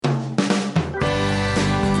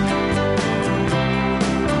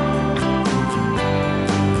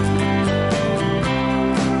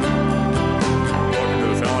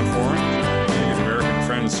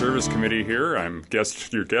I'm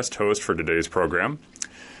your guest host for today's program.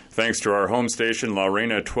 Thanks to our home station, La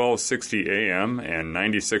Reina 1260 AM and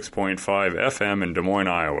 96.5 FM in Des Moines,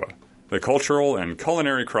 Iowa, the cultural and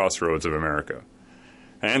culinary crossroads of America.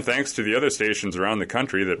 And thanks to the other stations around the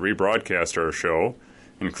country that rebroadcast our show,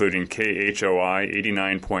 including KHOI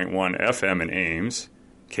 89.1 FM in Ames,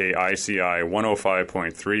 KICI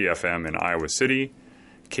 105.3 FM in Iowa City,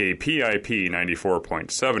 KPIP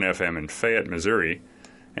 94.7 FM in Fayette, Missouri,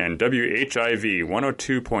 and WHIV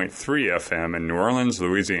 102.3 FM in New Orleans,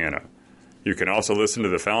 Louisiana. You can also listen to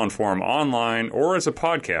the Fallon Forum online or as a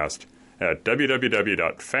podcast at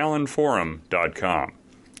www.fallonforum.com.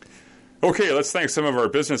 Okay, let's thank some of our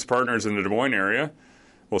business partners in the Des Moines area.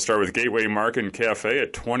 We'll start with Gateway Market and Cafe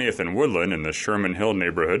at 20th and Woodland in the Sherman Hill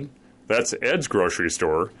neighborhood. That's Ed's grocery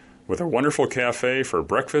store with a wonderful cafe for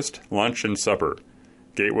breakfast, lunch, and supper.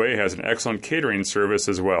 Gateway has an excellent catering service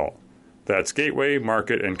as well. That's Gateway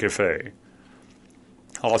Market and Cafe.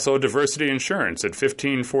 Also, Diversity Insurance at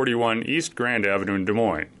 1541 East Grand Avenue in Des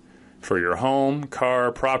Moines for your home,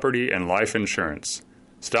 car, property, and life insurance.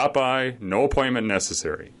 Stop by, no appointment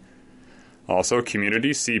necessary. Also,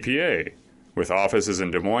 Community CPA with offices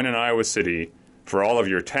in Des Moines and Iowa City for all of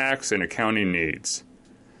your tax and accounting needs.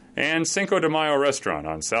 And Cinco de Mayo Restaurant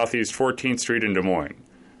on Southeast 14th Street in Des Moines,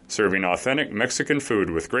 serving authentic Mexican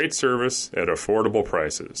food with great service at affordable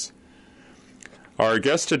prices. Our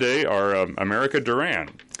guests today are America Duran.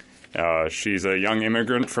 She's a young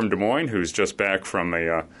immigrant from Des Moines who's just back from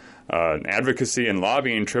an advocacy and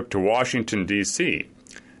lobbying trip to Washington, D.C.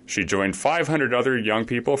 She joined 500 other young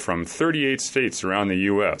people from 38 states around the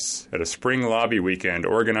U.S. at a spring lobby weekend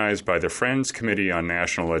organized by the Friends Committee on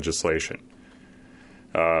National Legislation.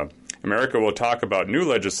 America will talk about new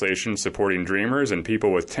legislation supporting Dreamers and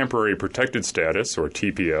people with temporary protected status, or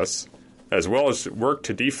TPS, as well as work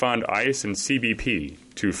to defund ICE and CBP,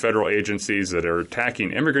 two federal agencies that are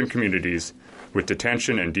attacking immigrant communities with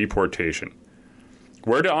detention and deportation.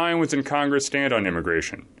 Where do Iowans in Congress stand on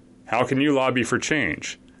immigration? How can you lobby for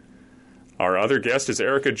change? Our other guest is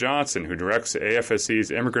Erica Johnson, who directs AFSC's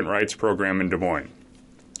Immigrant Rights Program in Des Moines.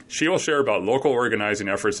 She will share about local organizing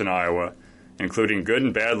efforts in Iowa, including good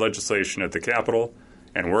and bad legislation at the Capitol,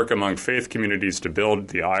 and work among faith communities to build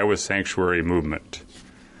the Iowa Sanctuary Movement.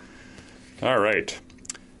 All right.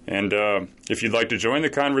 And if you'd like to join the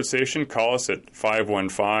conversation, call us at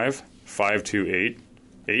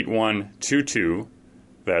 515-528-8122.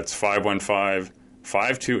 That's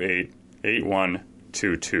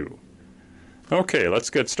 515-528-8122. Okay, let's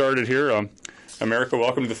get started here. America,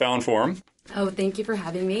 welcome to the Fallon Forum. Oh, thank you for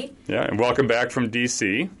having me. Yeah, and welcome back from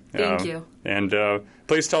D.C. Thank you. And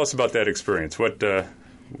please tell us about that experience. What would you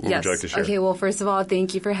like to share? Okay, well, first of all,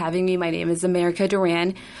 thank you for having me. My name is America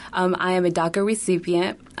Duran. I am a DACA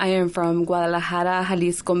recipient. I am from Guadalajara,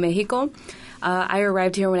 Jalisco, Mexico. I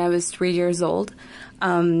arrived here when I was 3 years old.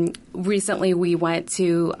 Recently, we went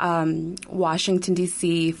to Washington,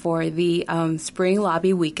 D.C. for the Spring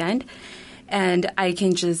Lobby Weekend. And I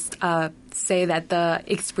can just say that the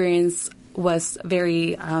experience was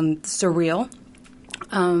very surreal.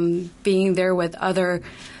 Being there with other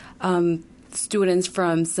students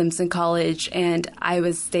from Simpson College and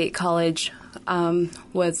Iowa State College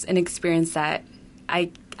was an experience that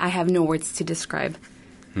I have no words to describe.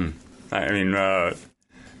 I mean,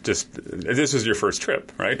 this was your first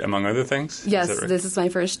trip, right, among other things? Yes, right? This is my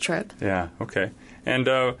first trip. Yeah, okay. And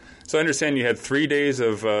so I understand you had 3 days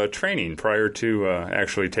of training prior to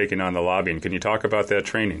actually taking on the lobbying. Can you talk about that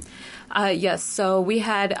training? Yes. So we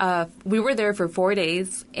were there for 4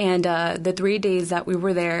 days, and the 3 days that we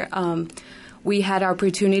were there, we had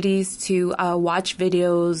opportunities to watch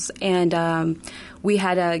videos, and we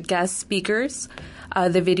had guest speakers.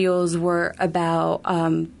 The videos were about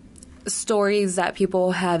stories that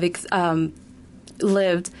people have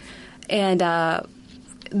lived, and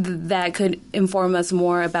that could inform us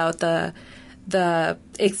more about the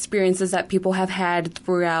experiences that people have had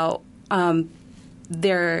throughout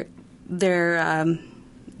their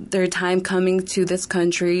time coming to this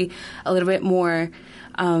country, a little bit more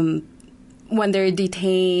when they're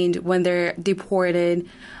detained, when they're deported.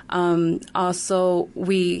 Also,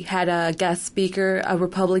 we had a guest speaker, a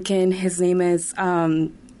Republican. His name was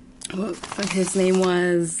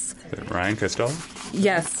Ryan Costello?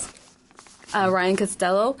 Yes. Ryan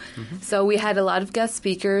Costello. Mm-hmm. So we had a lot of guest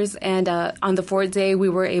speakers, and on the fourth day, we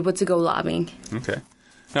were able to go lobbying. Okay.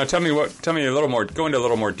 Now, tell me a little more. Go into a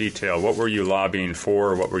little more detail. What were you lobbying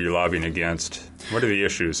for? What were you lobbying against? What are the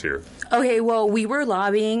issues here? Okay. Well, we were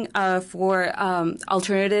lobbying for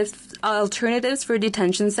alternatives alternatives for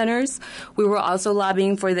detention centers. We were also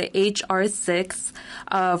lobbying for the H.R. 6,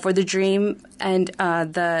 for the DREAM and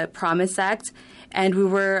the Promise Act. And we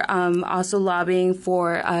were also lobbying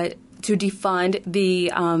for to defund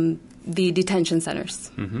the detention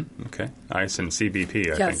centers. Mm-hmm. Okay. ICE and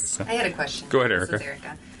CBP, I think. So. I had a question. Go ahead, Erica. This is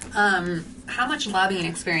Erica. How much lobbying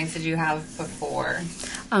experience did you have before?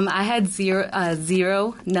 I had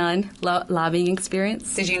none lobbying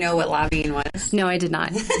experience. Did you know what lobbying was? No, I did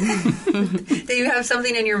not. Did you have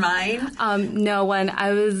something in your mind? No, when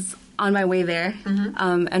I was on my way there,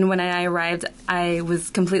 and when I arrived, I was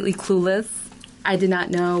completely clueless. I did not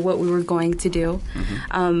know what we were going to do.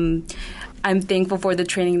 I'm thankful for the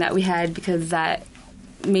training that we had because that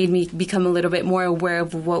made me become a little bit more aware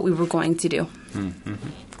of what we were going to do. Mm-hmm.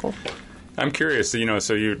 Cool. I'm curious, so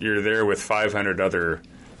you're there with 500 other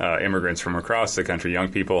immigrants from across the country, young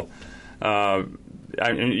people.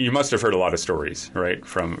 You must have heard a lot of stories, right,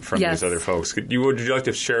 from Yes. these other folks. Would you like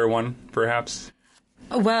to share one, perhaps?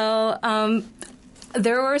 Well,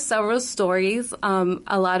 there were several stories.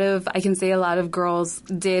 A lot of girls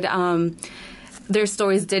did. Their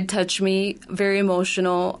stories did touch me, very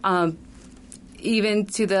emotional, even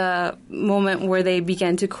to the moment where they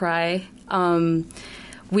began to cry.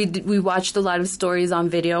 We watched a lot of stories on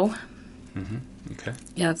video. Mm-hmm. Okay.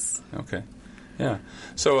 Yes. Okay. Yeah.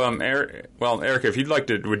 So, Erica,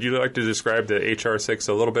 would you like to describe the H.R. 6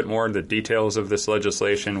 a little bit more, the details of this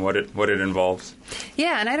legislation, what it involves?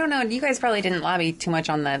 Yeah, and I don't know, you guys probably didn't lobby too much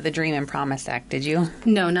on the DREAM and Promise Act, did you?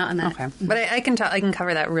 No, not on that. Okay, but I can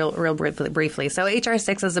cover that real briefly. So H.R.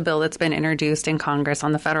 6 is a bill that's been introduced in Congress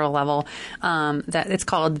on the federal level. That it's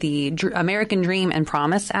called the American Dream and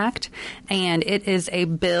Promise Act, and it is a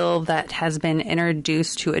bill that has been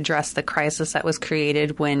introduced to address the crisis that was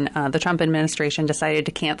created when the Trump administration decided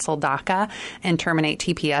to cancel DACA and terminate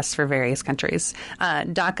TPS for various countries.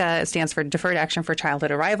 DACA stands for Deferred Action for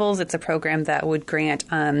Childhood Arrivals. It's a program that would grant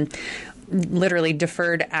literally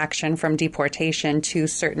deferred action from deportation to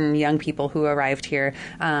certain young people who arrived here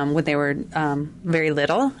when they were very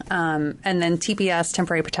little. And then TPS,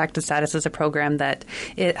 Temporary Protected Status, is a program that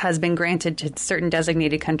it has been granted to certain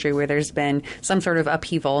designated country where there's been some sort of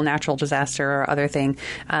upheaval, natural disaster or other thing.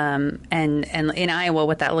 And in Iowa,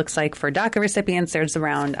 what that looks like for DACA recipients, there's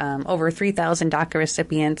around over 3,000 DACA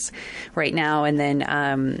recipients right now. And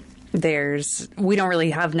then we don't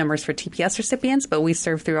really have numbers for TPS recipients, but we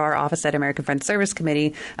serve through our office at American Friends Service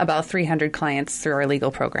Committee about 300 clients through our legal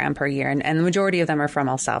program per year. And the majority of them are from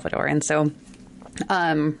El Salvador. And so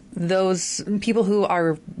those people who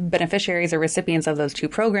are beneficiaries or recipients of those two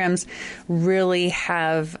programs really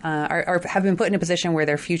have been put in a position where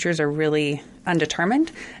their futures are really undetermined.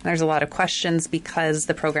 And there's a lot of questions because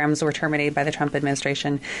the programs were terminated by the Trump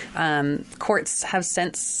administration. Courts have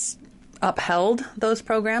since upheld those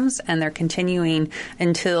programs, and they're continuing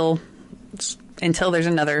until there's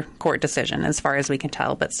another court decision, as far as we can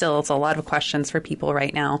tell. But still, it's a lot of questions for people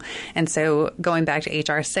right now. And so, going back to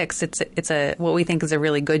H.R. 6, it's what we think is a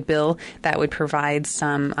really good bill that would provide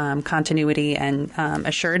some continuity and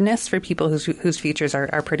assuredness for people whose futures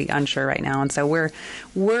are pretty unsure right now. And so,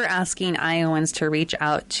 we're asking Iowans to reach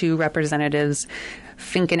out to Representatives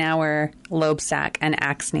Finkenauer, Loebsack, and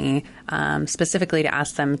Axney, specifically to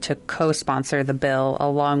ask them to co-sponsor the bill,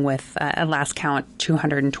 along with, at last count,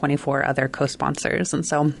 224 other co-sponsors. And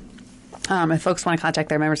so if folks want to contact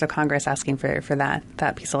their members of Congress asking for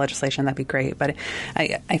that piece of legislation, that'd be great. But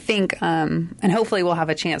I think, and hopefully we'll have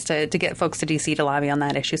a chance to get folks to D.C. to lobby on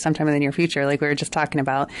that issue sometime in the near future, like we were just talking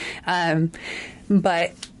about.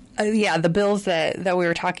 But the bills that we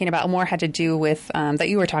were talking about more had to do with, that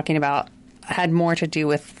you were talking about, had more to do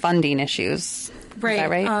with funding issues. Right. Is that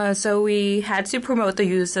right? So we had to promote the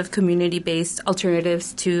use of community-based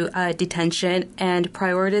alternatives to detention and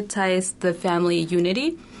prioritize the family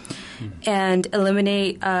unity and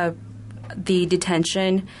eliminate the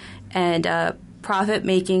detention and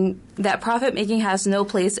profit-making. That profit-making has no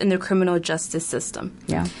place in the criminal justice system.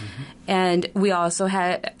 Yeah. And we also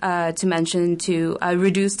had to mention to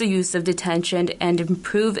reduce the use of detention and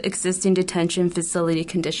improve existing detention facility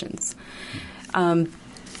conditions.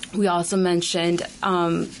 We also mentioned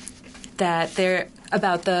that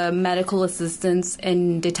about the medical assistance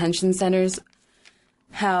in detention centers,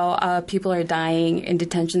 how people are dying in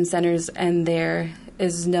detention centers and there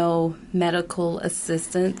is no medical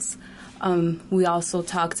assistance. We also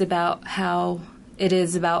talked about how it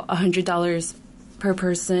is about $100 per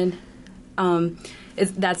person.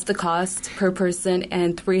 That's the cost per person,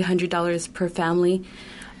 and $300 per family.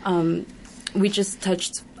 We just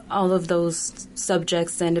touched all of those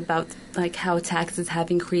subjects and about like how taxes have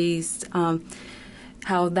increased.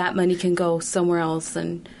 how that money can go somewhere else.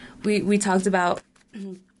 And we talked about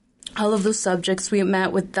all of those subjects. We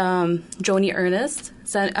met with Joni Ernest,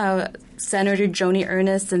 Senator Joni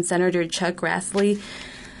Ernest and Senator Chuck Grassley.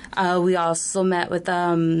 We also met with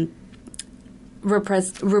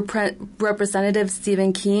Representative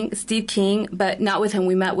Steve King, but not with him.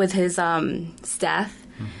 We met with his staff,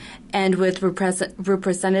 and with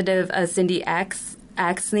Representative Cindy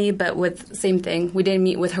Axney, but with same thing. We didn't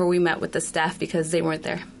meet with her. We met with the staff because they weren't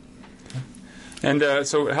there. And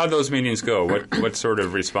so how'd those meetings go? What sort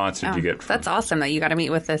of response did you get from? That's awesome that you got to meet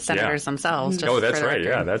with the senators themselves. Just that's right.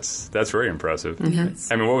 Yeah, that's very impressive. Yes.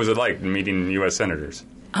 I mean, what was it like meeting U.S. senators?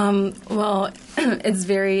 Well, it's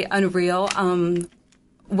very unreal.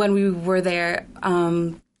 When we were there,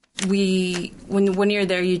 when you're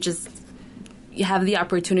there, you have the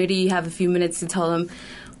opportunity. You have a few minutes to tell them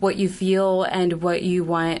what you feel and what you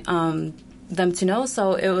want them to know.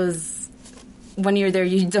 So it was, when you're there,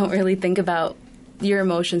 you don't really think about your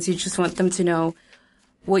emotions. You just want them to know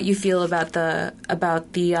what you feel about the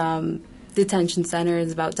detention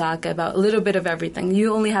centers, about DACA, about a little bit of everything.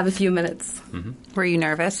 You only have a few minutes. Mm-hmm. Were you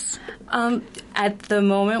nervous? At the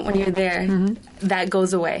moment when you're there, that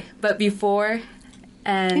goes away. But before,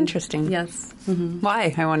 and interesting. Yes. Mm-hmm.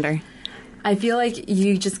 Why, I wonder? I feel like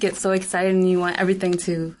you just get so excited and you want everything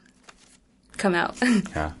to come out.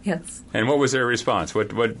 Yeah. Yes. And what was their response? What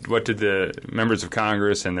did the members of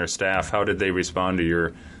Congress and their staff, how did they respond to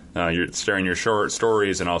your sharing your short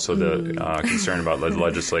stories and also the concern about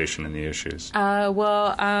legislation and the issues?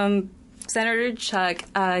 Senator Chuck,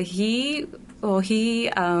 I think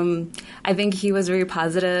he was very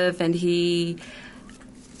positive, and he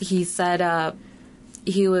said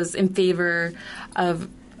he was in favor of,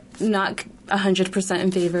 not 100%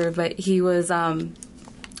 in favor, but he was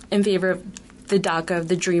in favor of the DACA, of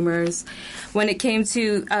the Dreamers. When it came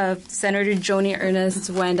to Senator Joni Ernest,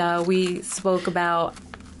 when we spoke about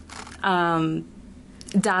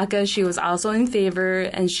DACA, she was also in favor,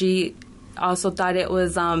 and she also thought it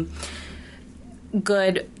was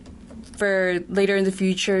good for later in the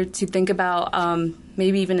future to think about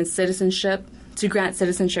maybe even in citizenship, to grant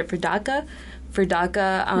citizenship for DACA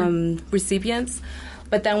recipients.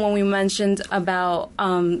 But then when we mentioned about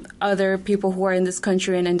other people who are in this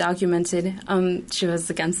country and undocumented, she was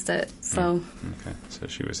against it. So, okay. So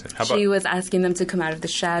she was. She was asking them to come out of the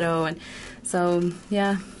shadow, and so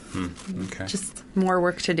yeah. Okay. Just more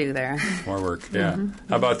work to do there. More work, yeah.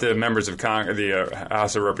 How about the members of the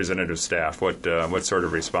House of Representatives staff? What sort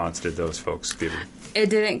of response did those folks give you? It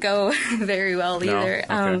didn't go very well either.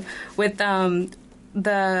 No? Okay. With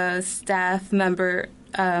the staff member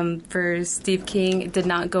for Steve King, it did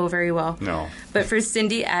not go very well. No. But for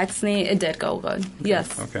Cindy Axney, it did go good. Okay.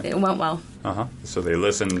 Yes. Okay. It went well. So they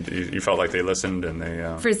listened. You felt like they listened, and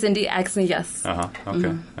they. For Cindy Axney, yes.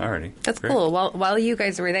 Okay. Alrighty. That's great. cool. While you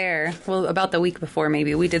guys were there, about the week before,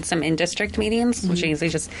 maybe we did some in-district meetings, which means we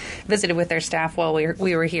just visited with their staff while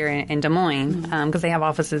we were here in Des Moines, because they have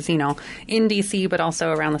offices, in D.C. but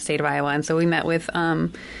also around the state of Iowa, and so we met with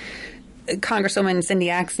Congresswoman Cindy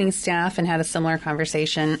Axney's staff and had a similar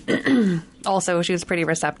conversation. Also, she was pretty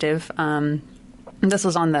receptive. This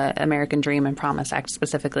was on the American Dream and Promise Act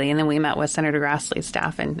specifically. And then we met with Senator Grassley's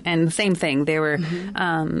staff, and the same thing. They were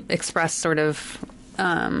expressed sort of,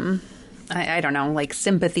 I don't know, like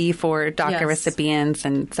sympathy for DACA recipients,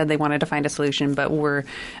 and said they wanted to find a solution, but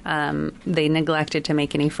they neglected to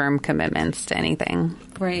make any firm commitments to anything.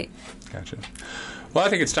 Right. Gotcha. Well, I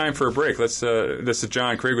think it's time for a break. This is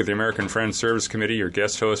Jon Krieg with the American Friends Service Committee, your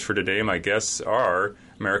guest host for today. My guests are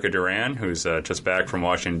America Duran, who's just back from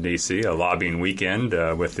Washington, D.C., a lobbying weekend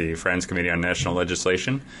with the Friends Committee on National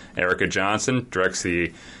Legislation. Erica Johnson directs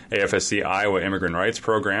the AFSC Iowa Immigrant Rights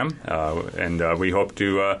Program, and we hope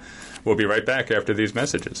to. We'll be right back after these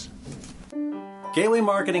messages. Gateway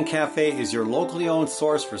Market and Cafe is your locally owned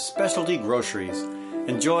source for specialty groceries.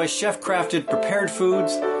 Enjoy chef-crafted prepared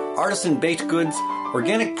foods, artisan baked goods,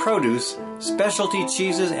 organic produce, specialty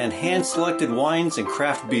cheeses, and hand-selected wines and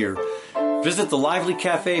craft beer. Visit the lively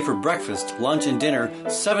cafe for breakfast, lunch, and dinner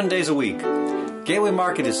 7 days a week. Gateway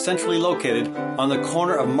Market is centrally located on the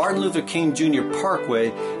corner of Martin Luther King Jr. Parkway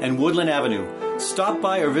and Woodland Avenue. Stop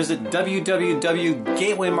by or visit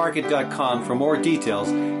www.gatewaymarket.com for more details.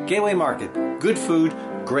 Gateway Market. Good food,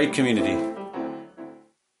 great community.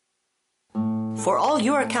 For all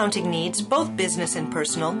your accounting needs, both business and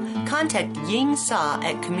personal, contact Ying Sa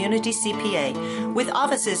at Community CPA with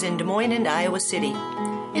offices in Des Moines and Iowa City.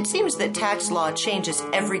 It seems that tax law changes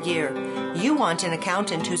every year. You want an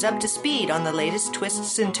accountant who's up to speed on the latest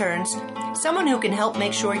twists and turns, someone who can help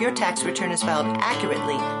make sure your tax return is filed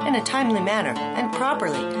accurately, in a timely manner, and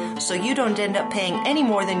properly, so you don't end up paying any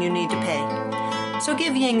more than you need to pay. So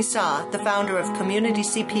give Ying Sa, the founder of Community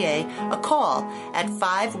CPA, a call at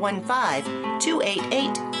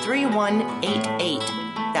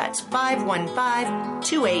 515-288-3188. That's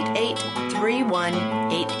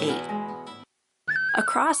 515-288-3188.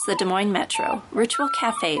 Across the Des Moines Metro, Ritual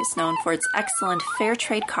Cafe is known for its excellent fair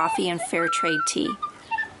trade coffee and fair trade tea.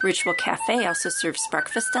 Ritual Cafe also serves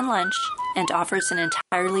breakfast and lunch and offers an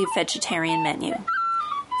entirely vegetarian menu.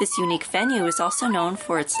 This unique venue is also known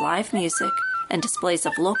for its live music and displays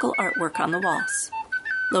of local artwork on the walls.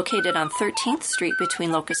 Located on 13th Street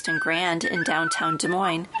between Locust and Grand in downtown Des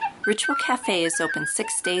Moines, Ritual Cafe is open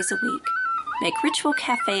 6 days a week. Make Ritual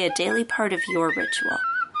Cafe a daily part of your ritual.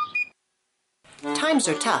 Times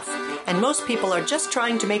are tough, and most people are just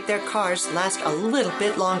trying to make their cars last a little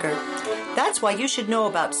bit longer. That's why you should know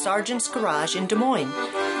about Sargent's Garage in Des Moines.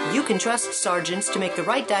 You can trust Sargent's to make the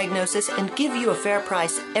right diagnosis and give you a fair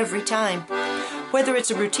price every time. Whether it's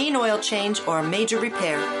a routine oil change or a major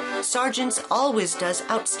repair, Sargent's always does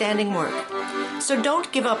outstanding work. So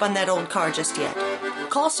don't give up on that old car just yet.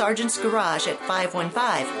 Call Sargent's Garage at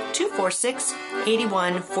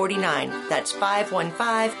 515-246-8149. That's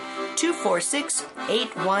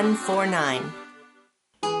 515-246-8149.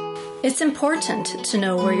 It's important to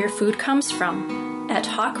know where your food comes from. At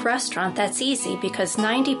Hawk Restaurant, that's easy because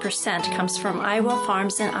 90% comes from Iowa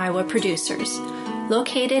farms and Iowa producers.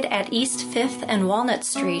 Located at East 5th and Walnut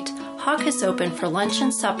Street, Hawk is open for lunch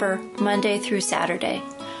and supper Monday through Saturday.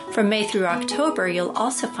 From May through October, you'll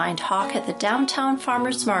also find Hawk at the Downtown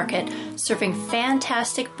Farmers Market serving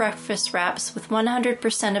fantastic breakfast wraps with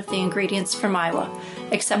 100% of the ingredients from Iowa,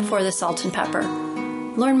 except for the salt and pepper.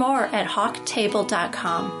 Learn more at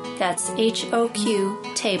hawktable.com. That's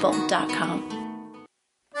HOQ table.com.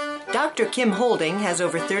 Dr. Kim Holding has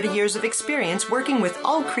over 30 years of experience working with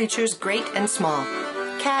all creatures great and small.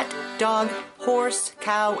 Cat, dog, horse,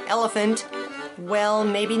 cow, elephant. Well,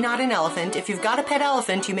 maybe not an elephant. If you've got a pet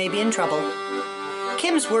elephant, you may be in trouble.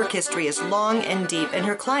 Kim's work history is long and deep, and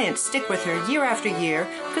her clients stick with her year after year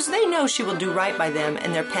because they know she will do right by them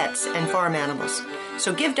and their pets and farm animals.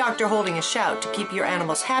 So give Dr. Holding a shout to keep your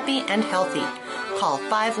animals happy and healthy. Call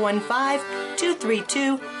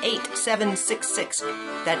 515-232-8766.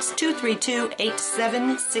 That's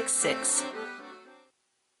 232-8766.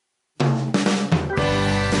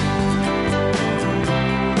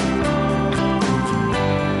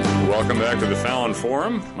 Welcome back to the Fallon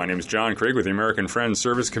Forum. My name is Jon Krieg with the American Friends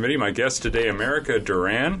Service Committee. My guest today, America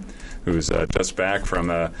Duran, who's just back from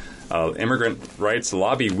Immigrant Rights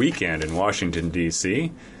Lobby Weekend in Washington,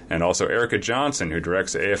 D.C., and also Erica Johnson, who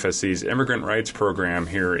directs AFSC's Immigrant Rights Program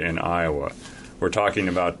here in Iowa. We're talking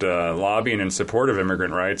about lobbying in support of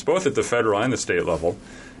immigrant rights, both at the federal and the state level.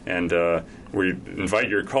 And we invite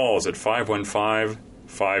your calls at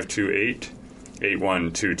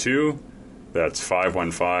 515-528-8122. That's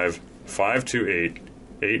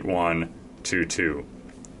 515-528-8122.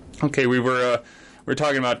 Okay, we're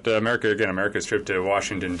talking about America's trip to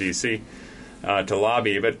Washington, D.C. To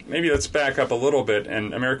lobby, but maybe let's back up a little bit.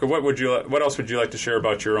 And America, what else would you like to share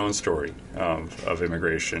about your own story of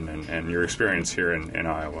immigration and your experience here in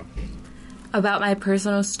Iowa? About my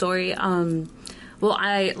personal story, well,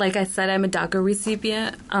 like I said, I'm a DACA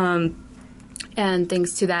recipient, and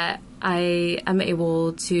thanks to that, I am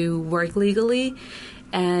able to work legally,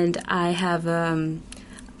 and I have a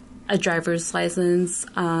driver's license.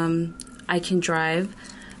 I can drive,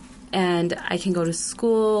 and I can go to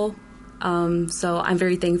school. So I'm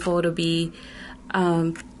very thankful to be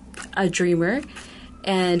a dreamer,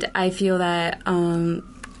 and I feel that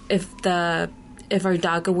if our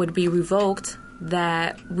DACA would be revoked,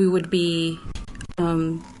 that we could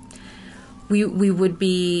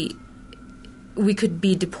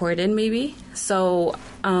be deported maybe. So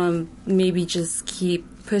maybe just keep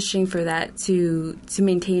pushing for that to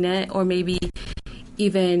maintain it, or maybe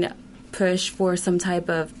even push for some type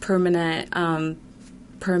of permanent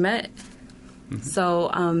permit. Mm-hmm.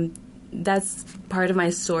 So that's part of my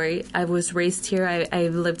story. I was raised here.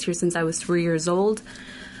 I've lived here since I was 3 years old.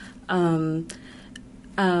 I've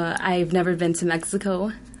never been to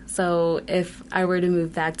Mexico. So if I were to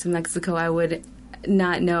move back to Mexico, I would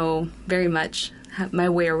not know very much my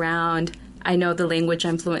way around. I know the language.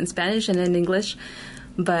 I'm fluent in Spanish and in English,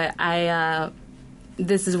 but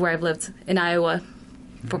this is where I've lived in Iowa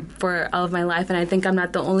for all of my life, and I think I'm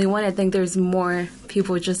not the only one. I think there's more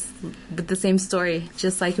people just with the same story,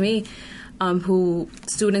 just like me.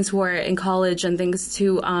 students who are in college and thanks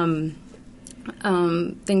to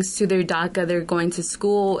their DACA, they're going to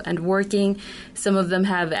school and working. Some of them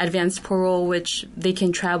have advanced parole, which they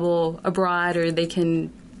can travel abroad or they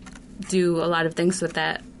can do a lot of things with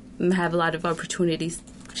that and have a lot of opportunities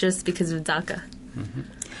just because of DACA. Mm-hmm.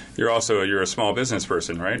 You're a small business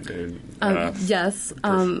person, right? Yes.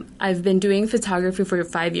 I've been doing photography for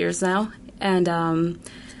 5 years now, and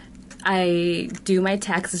I do my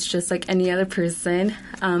taxes just like any other person.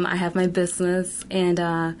 I have my business, and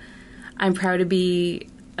I'm proud to be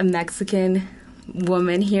a Mexican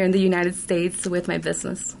woman here in the United States with my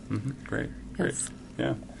business. Mm-hmm. Great. Yes.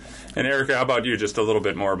 Yeah. And Erica, how about you? Just a little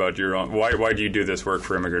bit more about your own. Why do you do this work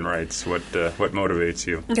for immigrant rights? What motivates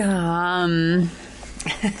you?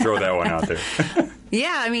 Throw that one out there.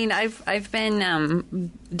 Yeah, I mean, I've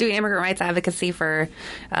been doing immigrant rights advocacy for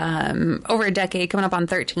over a decade, coming up on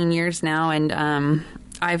 13 years now, and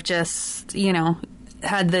I've just,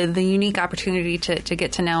 had the unique opportunity to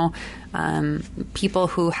get to know people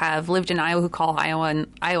who have lived in Iowa, who call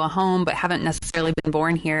Iowa home, but haven't necessarily been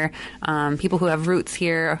born here, people who have roots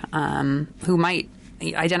here, who might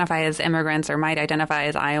identify as immigrants or might identify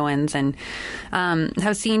as Iowans, and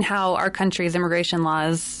have seen how our country's immigration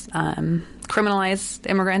laws criminalize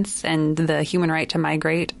immigrants and the human right to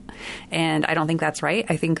migrate. And I don't think that's right.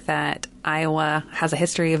 I think that Iowa has a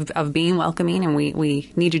history of being welcoming, and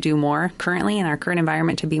we need to do more currently in our current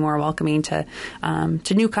environment to be more welcoming to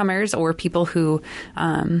newcomers or people who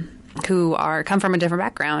come from a different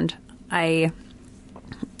background. I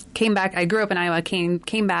came back. I grew up in Iowa.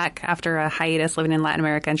 Came back after a hiatus living in Latin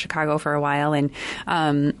America and Chicago for a while, and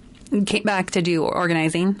came back to do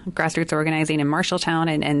organizing, grassroots organizing in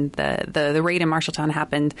Marshalltown, and the raid in Marshalltown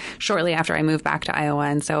happened shortly after I moved back to Iowa.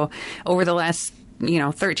 And so over the last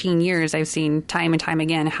 13 years, I've seen time and time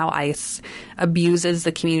again how ICE abuses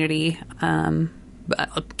the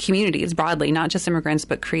communities broadly, not just immigrants,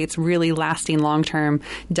 but creates really lasting, long-term,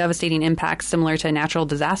 devastating impacts similar to natural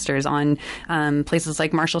disasters on places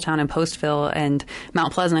like Marshalltown and Postville and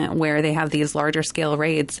Mount Pleasant, where they have these larger scale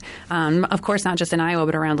raids. Of course, not just in Iowa,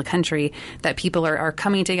 but around the country, that people are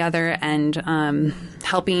coming together and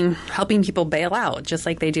helping people bail out, just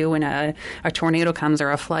like they do when a tornado comes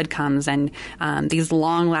or a flood comes. And these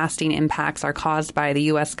long-lasting impacts are caused by the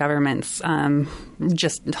U.S. government's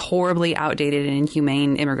just horribly outdated and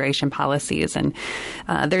inhumane immigration policies. And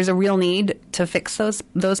there's a real need to fix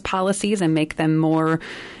those policies and make them more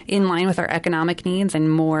in line with our economic needs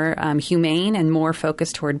and more humane and more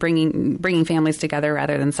focused toward bringing families together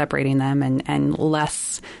rather than separating them, and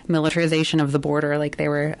less militarization of the border like they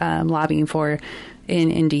were lobbying for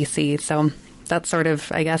in D.C. So that's sort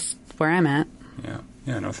of, I guess, where I'm at.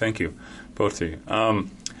 Yeah. No, thank you, both of you.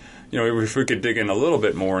 If we could dig in a little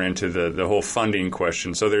bit more into the whole funding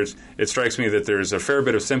question. So it strikes me that there's a fair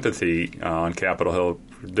bit of sympathy on Capitol Hill,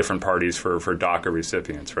 different parties for DACA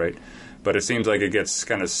recipients, right? But it seems like it gets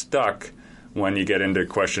kind of stuck when you get into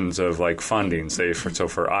questions of like funding, say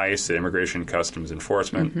for ICE, the Immigration Customs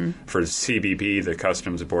Enforcement, mm-hmm. for CBP, the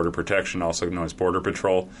Customs and Border Protection, also known as Border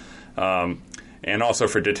Patrol, and also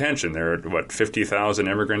for detention. There are 50,000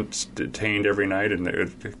 immigrants detained every night, and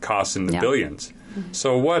it costs in the billions. Mm-hmm.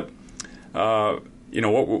 So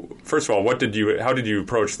first of all, how did you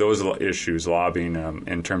approach those issues, lobbying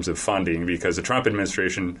in terms of funding? Because the Trump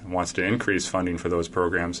administration wants to increase funding for those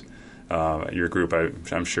programs. Your group,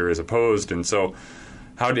 I'm sure, is opposed. And so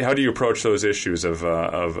how do you approach those issues of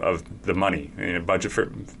the money, budget, for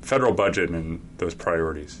federal budget, and those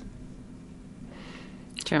priorities?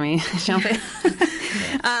 Do you want me to jump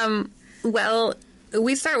in? Well,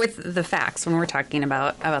 we start with the facts when we're talking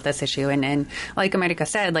about this issue, and like America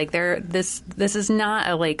said, like this is not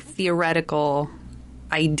a theoretical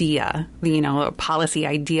idea, a policy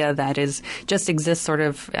idea that just exists sort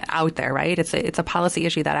of out there, right? It's a policy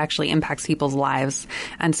issue that actually impacts people's lives.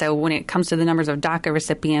 And so when it comes to the numbers of DACA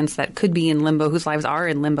recipients that could be in limbo, whose lives are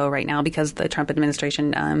in limbo right now because the Trump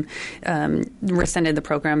administration rescinded the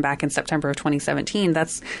program back in September of 2017,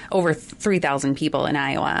 that's over 3,000 people in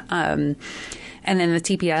Iowa. And then the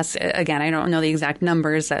TPS, again, I don't know the exact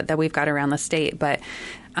numbers that we've got around the state, but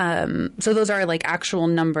so those are actual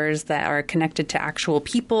numbers that are connected to actual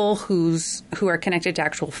people who are connected to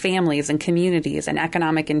actual families and communities and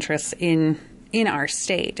economic interests in our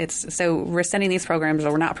state. So rescinding these programs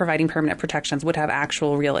or not providing permanent protections would have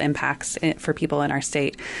actual real impacts for people in our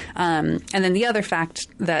state. And then the other fact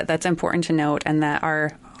that's important to note, and that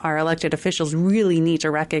our our elected officials really need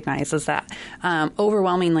to recognize is that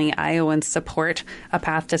overwhelmingly Iowans support a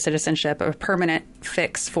path to citizenship, a permanent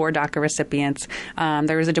fix for DACA recipients.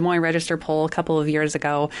 There was a Des Moines Register poll a couple of years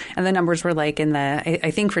ago, and the numbers were like in the,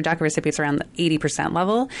 I think for DACA recipients around the 80%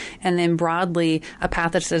 level. And then broadly, a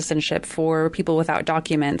path to citizenship for people without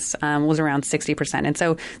documents was around 60%. And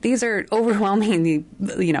so these are overwhelmingly,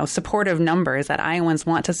 supportive numbers that Iowans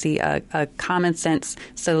want to see a common sense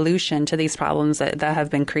solution to these problems that have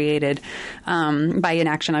been created by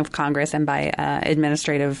inaction of Congress and by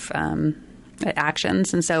administrative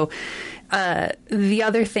actions. And so the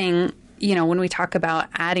other thing, when we talk about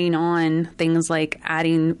adding on things like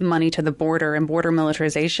adding money to the border and border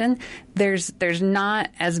militarization, there's not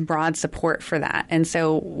as broad support for that. And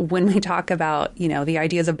so when we talk about, the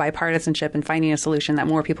ideas of bipartisanship and finding a solution that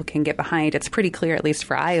more people can get behind, it's pretty clear, at least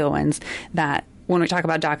for Iowans, that when we talk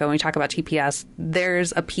about DACA, when we talk about TPS,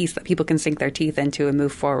 there's a piece that people can sink their teeth into and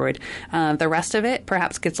move forward. The rest of it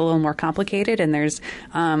perhaps gets a little more complicated, and there's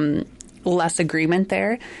less agreement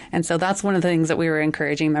there. And so that's one of the things that we were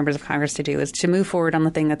encouraging members of Congress to do, is to move forward on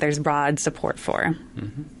the thing that there's broad support for.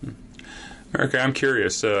 Mm-hmm. America, I'm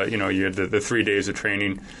curious, you had the 3 days of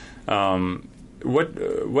training.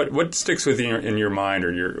 What sticks with you in your mind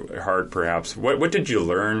or your heart, perhaps? What did you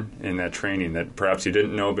learn in that training that perhaps you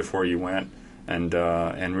didn't know before you went and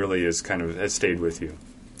really has stayed with you?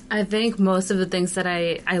 I think most of the things that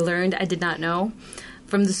I learned I did not know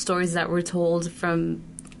from the stories that were told from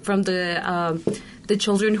the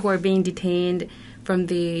children who are being detained, from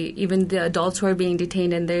even the adults who are being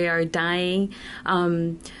detained and they are dying,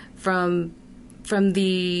 from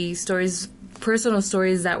the personal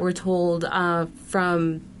stories that were told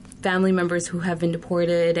from family members who have been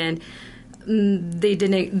deported and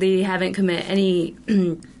they haven't committed any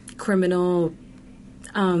criminal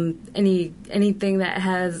anything that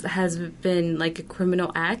has been like a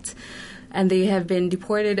criminal act, and they have been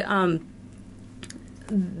deported.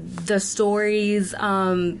 The stories,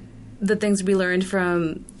 the things we learned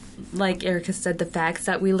from, like Erica said, the facts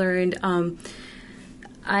that we learned.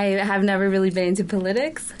 I have never really been into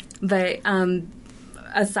politics, but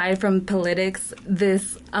aside from politics,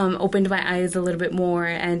 this opened my eyes a little bit more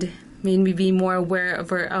and made me be more aware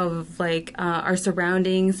of our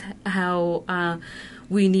surroundings, how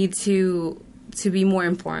we need to be more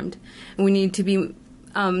informed. We need to be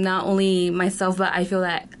not only myself, but I feel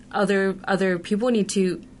that other people need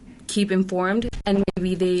to keep informed, and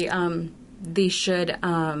maybe they should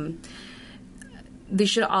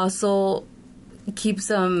also give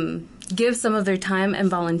some of their time and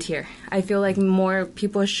volunteer. I feel like more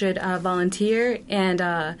people should volunteer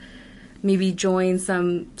and maybe join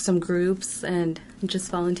some groups and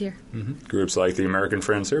just volunteer. Mm-hmm. Groups like the American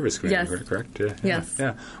Friends Service Committee, yes. Correct? Yeah. Yes.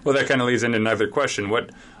 Yeah. Well, that kind of leads into another question.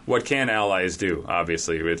 What can allies do?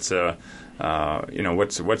 Obviously, it's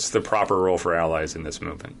what's the proper role for allies in this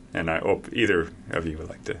movement? And I hope either of you would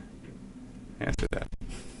like to answer that.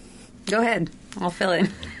 Go ahead. I'll fill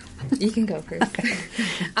in. You can go first. Okay.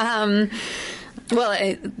 Well,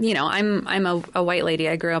 I'm a white lady.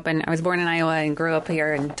 I was born in Iowa and grew up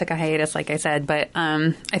here and took a hiatus, like I said. But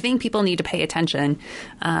I think people need to pay attention.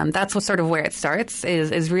 That's sort of where it starts,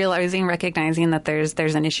 is recognizing that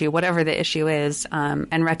there's an issue, whatever the issue is,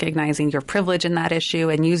 and recognizing your privilege in that issue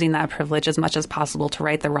and using that privilege as much as possible to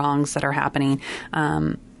right the wrongs that are happening.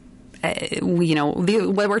 What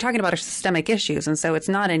we're talking about are systemic issues, and so it's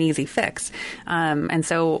not an easy fix. And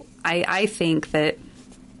so I think that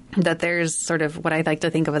there's sort of what I like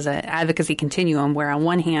to think of as an advocacy continuum, where on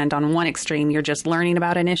one hand, on one extreme, you're just learning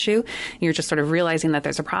about an issue, you're just sort of realizing that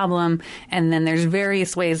there's a problem, and then there's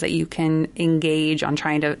various ways that you can engage on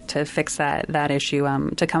trying to fix that issue,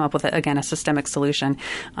 to come up with, again, a systemic solution.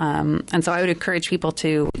 And so I would encourage people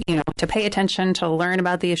to pay attention, to learn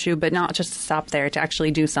about the issue, but not just to stop there, to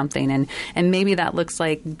actually do something. And maybe that looks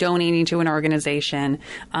like donating to an organization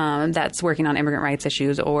that's working on immigrant rights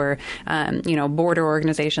issues, or border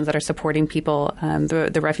organizations that are supporting people,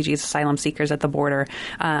 the refugees, asylum seekers at the border.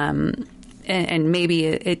 And maybe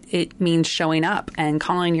it means showing up and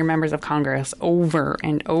calling your members of Congress over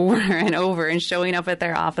and over and over, and showing up at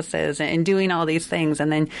their offices and doing all these things,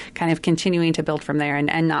 and then kind of continuing to build from there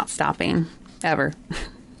and not stopping ever.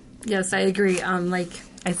 Yes, I agree. Like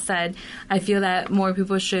I said, I feel that more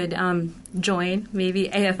people should join maybe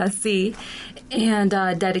AFSC and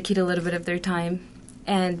dedicate a little bit of their time,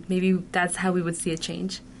 and maybe that's how we would see a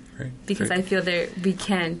change. Great. Because Great. I feel that we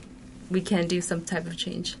can do some type of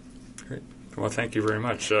change. Great. Well, thank you very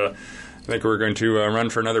much. I think we're going to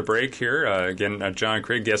run for another break here. Again, Jon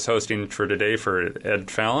Krieg, guest hosting for today for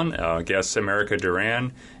Ed Fallon, guests America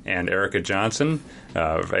Duran and Erica Johnson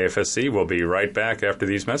of AFSC. We'll be right back after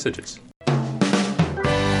these messages.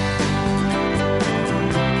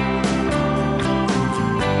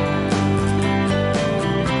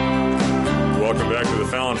 Welcome back to the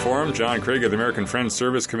Fallon Forum. Jon Krieg of the American Friends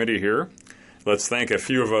Service Committee here. Let's thank a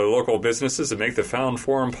few of our local businesses that make the Fallon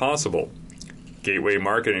Forum possible. Gateway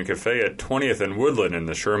Market and Cafe at 20th and Woodland in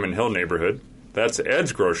the Sherman Hill neighborhood. That's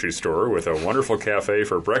Ed's grocery store with a wonderful cafe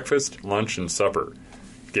for breakfast, lunch, and supper.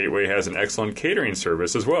 Gateway has an excellent catering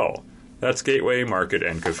service as well. That's Gateway Market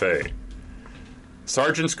and Cafe.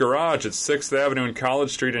 Sargent's Garage at 6th Avenue and College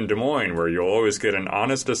Street in Des Moines, where you'll always get an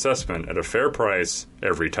honest assessment at a fair price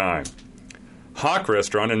every time. Hawk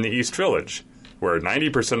Restaurant in the East Village, where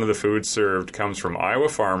 90% of the food served comes from Iowa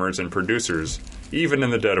farmers and producers, even in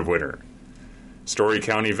the dead of winter. Story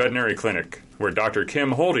County Veterinary Clinic, where Dr.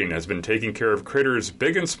 Kim Holding has been taking care of critters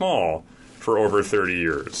big and small for over 30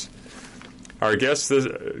 years. Our guests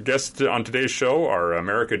on today's show are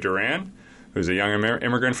America Duran, who's a young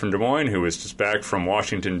immigrant from Des Moines who was just back from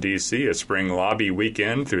Washington, D.C., a spring lobby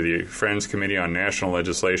weekend through the Friends Committee on National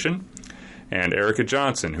Legislation, and Erica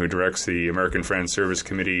Johnson, who directs the American Friends Service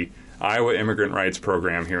Committee Iowa Immigrant Rights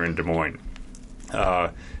Program here in Des Moines.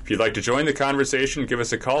 If you'd like to join the conversation, give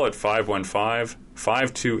us a call at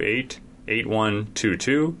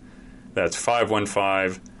 515-528-8122. That's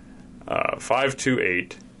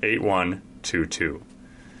 515-528-8122.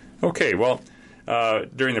 Okay, well,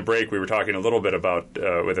 during the break, we were talking a little bit about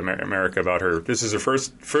with America about her. This is her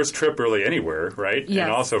first trip really anywhere, right? Yes.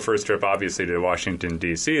 And also first trip, obviously, to Washington,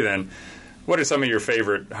 D.C. Then, what are some of your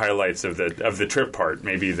favorite highlights of the trip part?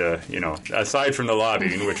 Maybe aside from the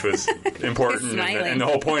lobbying, which was important and the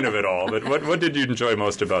whole point of it all. But what did you enjoy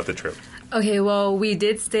most about the trip? Okay, well, we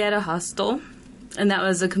did stay at a hostel, and that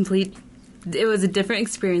was it was a different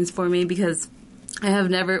experience for me because I have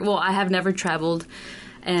never traveled,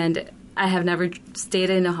 and I have never stayed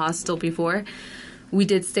in a hostel before. We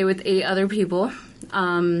did stay with 8 other people.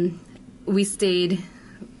 We stayed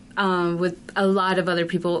with a lot of other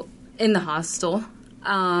people in the hostel,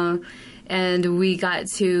 and we got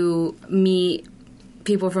to meet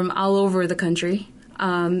people from all over the country.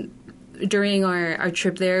 During our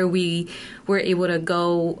trip there, we were able to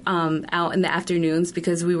go out in the afternoons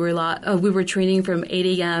because we were training from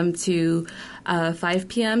 8 a.m. to 5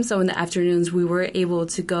 p.m. So in the afternoons, we were able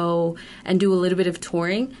to go and do a little bit of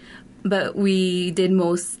touring, but we did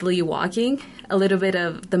mostly walking, a little bit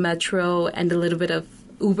of the metro, and a little bit of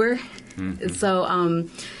Uber. Mm-hmm. So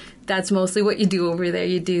that's mostly what you do over there.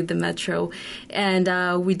 You do the metro. And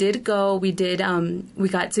we got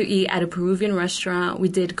to eat at a Peruvian restaurant. We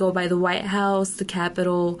did go by the White House, the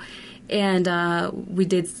Capitol, and we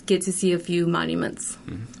did get to see a few monuments.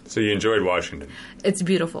 Mm-hmm. So you enjoyed Washington. It's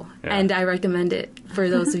beautiful, and I recommend it for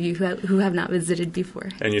those of you who have not visited before.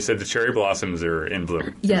 And you said the cherry blossoms are in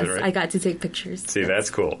bloom. Yes, right? I got to take pictures. See, that's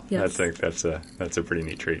cool. Yes. That's a pretty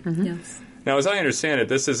neat treat. Mm-hmm. Yes. Now, as I understand it,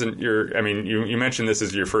 this isn't you mentioned this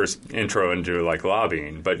is your first intro into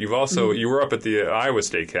lobbying, but you've also you were up at the Iowa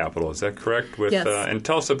State Capitol. Is that correct? Yes. And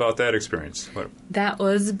tell us about that experience. That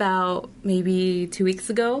was about maybe 2 weeks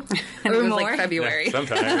ago, or it was more. Like February. Yeah,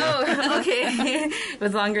 sometime. Oh, okay. It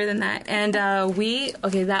was longer than that, and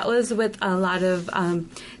that was with a lot of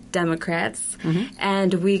Democrats,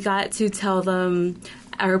 and we got to tell them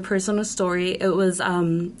our personal story. It was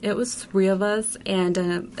 3 of us, and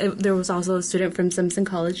there was also a student from Simpson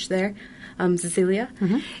College there, Cecilia,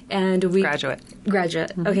 and we graduate.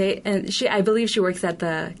 Okay, and I believe she works at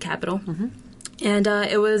the Capitol, and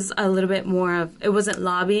it was a little bit more of, it wasn't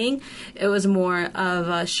lobbying, it was more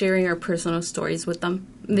of sharing our personal stories with them.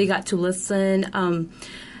 They got to listen,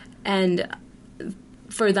 and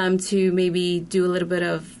for them to maybe do a little bit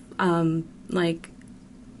of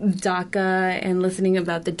DACA and listening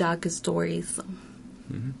about the DACA stories.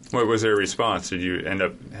 What was their response? Did you end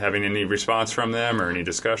up having any response from them or any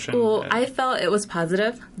discussion? Well, I felt it was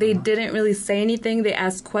positive. They didn't really say anything. They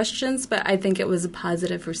asked questions, but I think it was a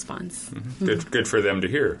positive response. Good for them to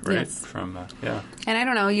hear, right? Yes. And I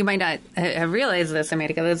don't know, you might not have realized this,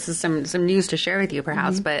 America. This is some news to share with you,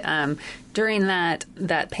 perhaps, but during that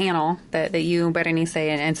panel that you, Berenice,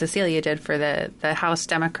 and Cecilia did for the House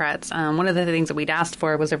Democrats, one of the things that we'd asked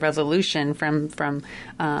for was a resolution from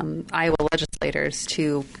Iowa legislators to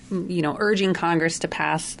to, urging Congress to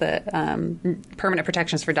pass the permanent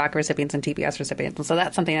protections for DACA recipients and TPS recipients. And so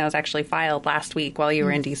that's something that was actually filed last week while you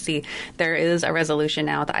were in D.C. There is a resolution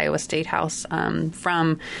now at the Iowa State House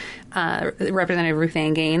from Representative Ruth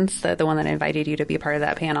Ann Gaines, the one that invited you to be a part of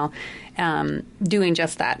that panel, doing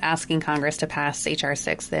just that, asking Congress to pass H.R.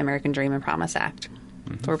 6, the American Dream and Promise Act.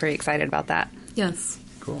 So we're pretty excited about that. Yes.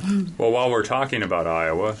 Cool. Well, while we're talking about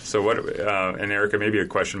Iowa, so what, and Erica, maybe a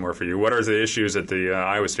question more for you. What are the issues at the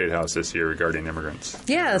Iowa State House this year regarding immigrants?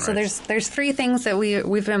 Yeah, so there's three things that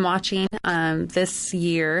we've been watching this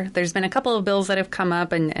year. There's been a couple of bills that have come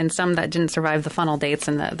up and some that didn't survive the funnel dates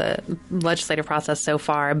in the legislative process so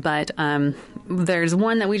far. But there's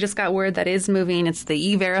one that we just got word that is moving. It's the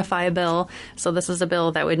E-Verify bill. So this is a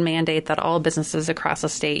bill that would mandate that all businesses across the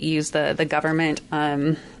state use the government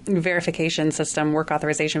verification system, work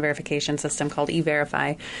authorization verification system called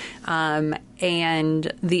E-Verify.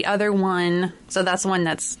 And the other one, so that's one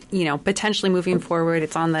that's, potentially moving forward.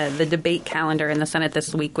 It's on the debate calendar in the Senate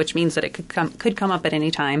this week, which means that it could come up at any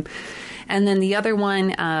time. And then the other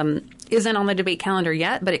one isn't on the debate calendar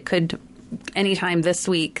yet, but it could anytime this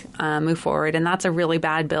week move forward, and that's a really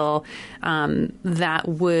bad bill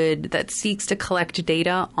that seeks to collect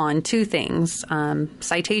data on two things: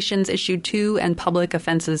 citations issued to and public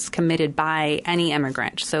offenses committed by any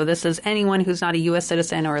immigrant. So this is anyone who's not a U.S.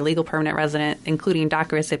 citizen or a legal permanent resident, including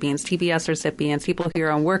DACA recipients, TPS recipients, people here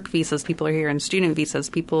on work visas, people who are here on student visas,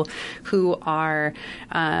 people who are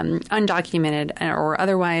undocumented or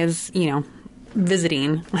otherwise,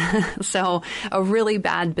 visiting. So a really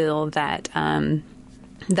bad bill that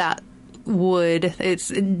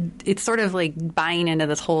it's sort of like buying into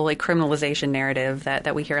this whole criminalization narrative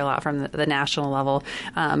that we hear a lot from the national level.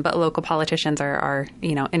 But local politicians are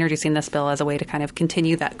introducing this bill as a way to kind of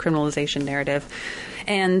continue that criminalization narrative,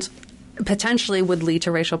 and potentially would lead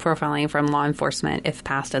to racial profiling from law enforcement if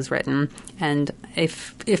passed as written, and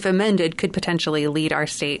if amended, could potentially lead our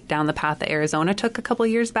state down the path that Arizona took a couple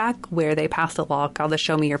of years back, where they passed a law called the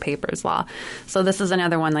Show Me Your Papers law. So this is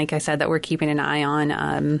another one, like I said, that we're keeping an eye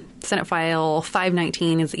on. Senate File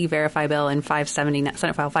 519 is the E-Verify bill, and Senate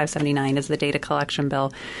File 579 is the data collection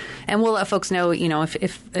bill. And we'll let folks know,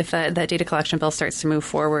 if that data collection bill starts to move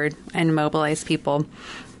forward and mobilize people.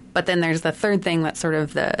 But then there's the third thing that's sort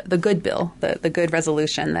of the good bill, the good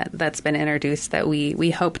resolution that's been introduced that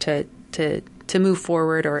we hope to move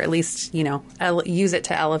forward, or at least, use it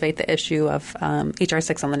to elevate the issue of H.R.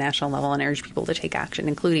 6 on the national level and urge people to take action,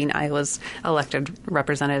 including Iowa's elected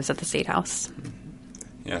representatives at the State House.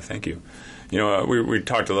 Yeah, thank you. We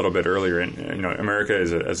talked a little bit earlier, and, America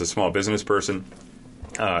as a small business person.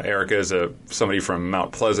 Erica is somebody from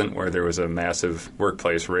Mount Pleasant, where there was a massive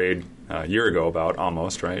workplace raid a year ago, about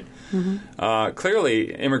almost, right? Mm-hmm.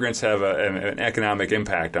 Clearly, immigrants have an economic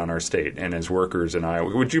impact on our state and as workers in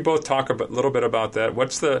Iowa. Would you both talk a little bit about that?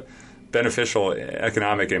 What's the beneficial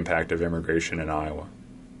economic impact of immigration in Iowa?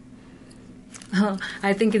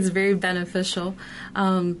 I think it's very beneficial.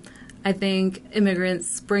 I think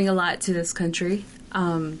immigrants bring a lot to this country.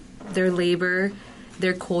 Their labor,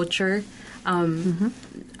 their culture.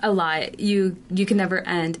 A lot. You can never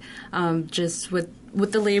end. Just with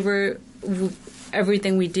the labor,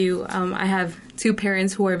 everything we do. I have two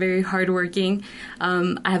parents who are very hardworking.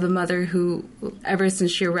 I have a mother who, ever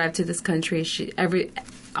since she arrived to this country,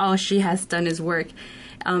 all she has done is work.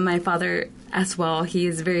 My father as well. He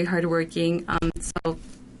is very hardworking. So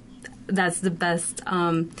that's the best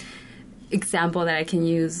example that I can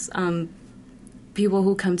use. People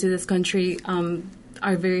who come to this country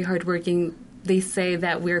are very hardworking. They say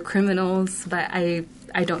that we're criminals, but I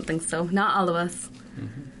don't think so. Not all of us.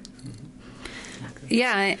 Mm-hmm.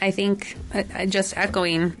 Yeah, I think just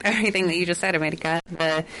echoing everything that you just said, America,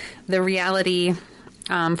 the reality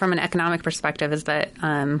from an economic perspective is that,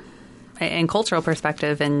 and cultural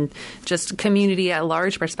perspective, and just community at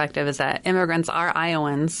large perspective, is that immigrants are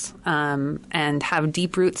Iowans and have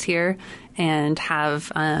deep roots here, and have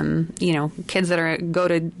kids that go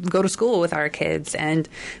to school with our kids and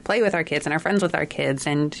play with our kids and are friends with our kids,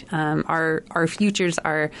 and our futures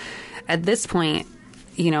are at this point,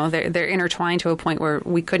 they're intertwined to a point where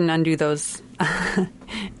we couldn't undo those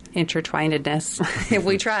intertwinedness if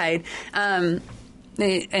we tried.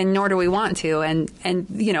 And nor do we want to, and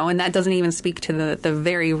that doesn't even speak to the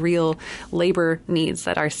very real labor needs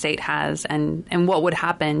that our state has, and what would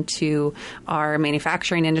happen to our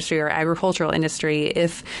manufacturing industry or agricultural industry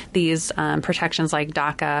if these protections like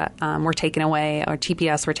DACA were taken away, or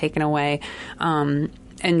TPS were taken away.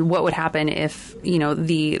 And what would happen if,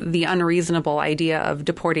 the unreasonable idea of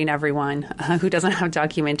deporting everyone who doesn't have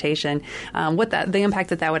documentation, the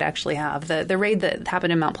impact that would actually have. The raid that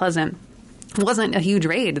happened in Mount Pleasant wasn't a huge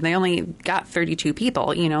raid. They only got 32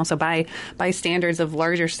 people, so by standards of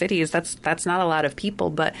larger cities, that's not a lot of people.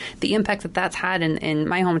 But the impact that's had in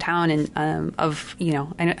my hometown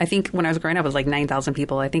and I think when I was growing up, it was like 9,000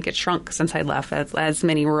 people. I think it shrunk since I left, as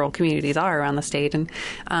many rural communities are around the state. And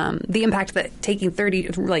the impact that taking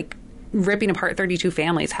ripping apart 32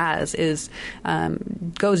 families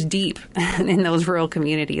goes deep in those rural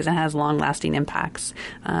communities and has long-lasting impacts.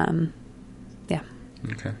 Yeah.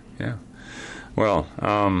 Okay. Yeah. Well,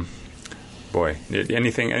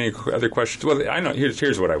 any other questions? Well, I know.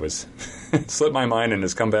 Here's what I was slipped my mind and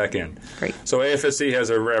has come back in. Great. So AFSC has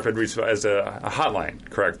a rapid response, a hotline,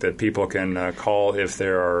 correct, that people can call if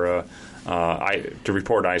there are to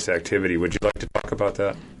report ICE activity. Would you like to talk about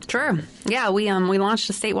that? Sure. Yeah, we launched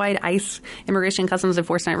a statewide ICE Immigration Customs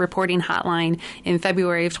Enforcement reporting hotline in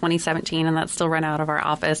February of 2017, and that's still run out of our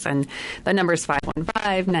office. And the number is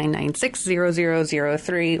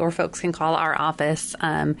 515-996-0003, or folks can call our office.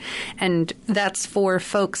 And that's for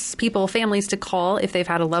families to call if they've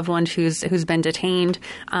had a loved one who's been detained.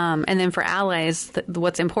 And then for allies,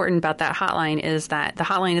 what's important about that hotline is that the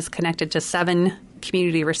hotline is connected to 7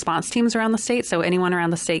 community response teams around the state. So anyone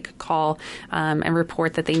around the state could call and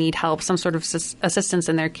report that they need help, some sort of assistance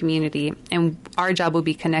in their community. And our job will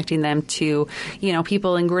be connecting them to,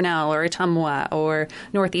 people in Grinnell or Ottumwa or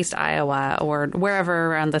Northeast Iowa or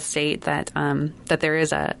wherever around the state that there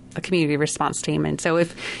is a community response team. And so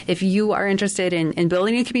if you are interested in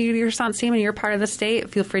building a community response team and you're part of the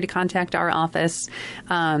state, feel free to contact our office.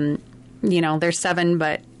 There's 7,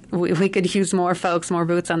 but we could use more folks, more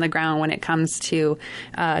boots on the ground when it comes to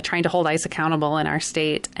trying to hold ICE accountable in our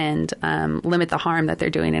state and limit the harm that they're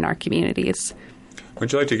doing in our communities.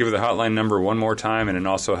 Would you like to give the hotline number one more time, and then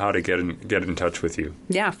also how to get in touch with you?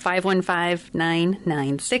 Yeah,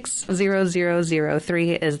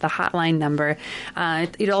 515-996-0003 is the hotline number.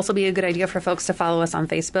 It'd also be a good idea for folks to follow us on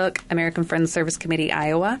Facebook. American Friends Service Committee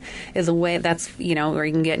Iowa is a way that's, where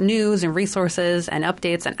you can get news and resources and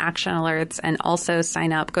updates and action alerts, and also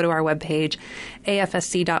sign up. Go to our webpage,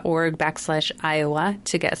 afsc.org/Iowa,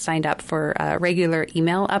 to get signed up for regular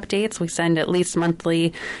email updates. We send at least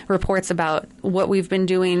monthly reports about what we've been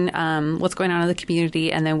doing, what's going on in the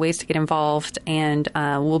community, and then ways to get involved. And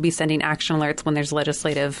we'll be sending action alerts when there's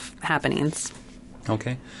legislative happenings.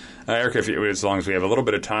 Okay. Erica, as long as we have a little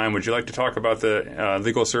bit of time, would you like to talk about the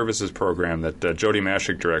legal services program that Jody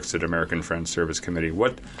Mashik directs at American Friends Service Committee?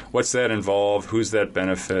 What's that involve? Who's that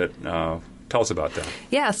benefit? Tell us about that.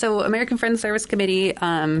 Yeah, so American Friends Service Committee,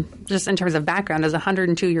 just in terms of background, is a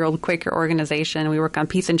 102-year-old Quaker organization. We work on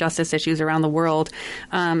peace and justice issues around the world.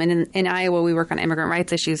 And in Iowa, we work on immigrant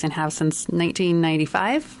rights issues and have since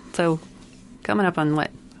 1995. So coming up on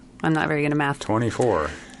what? I'm not very good at math. 24.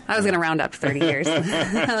 I was going to round up 30 years,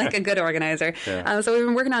 like a good organizer. Yeah. So we've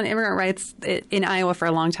been working on immigrant rights in Iowa for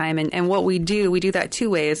a long time. And what we do that 2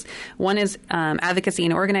 ways. One is advocacy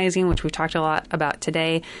and organizing, which we've talked a lot about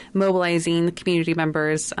today, mobilizing community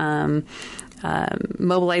members,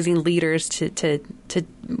 mobilizing leaders to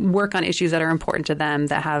work on issues that are important to them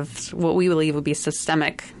that have what we believe will be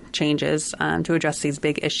systemic changes to address these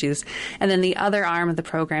big issues. And then the other arm of the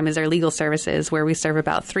program is our legal services, where we serve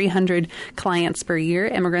about 300 clients per year,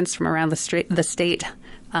 immigrants from around the state.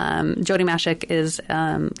 Jody Mashik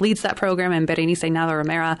leads that program, and Berenice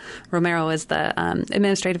Nava Romero is the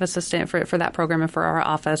administrative assistant for that program and for our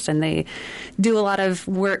office. And they do a lot of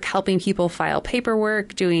work helping people file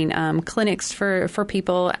paperwork, doing clinics for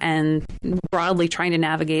people, and broadly trying to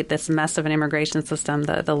navigate this mess of an immigration system,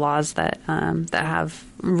 the laws that have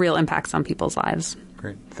real impacts on people's lives.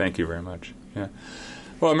 Great. Thank you very much. Yeah.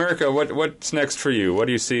 Well, America, what's next for you? What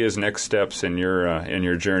do you see as next steps in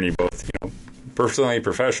your journey, both personally,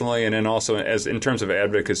 professionally, and then also as in terms of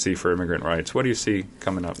advocacy for immigrant rights? What do you see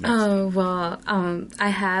coming up next? I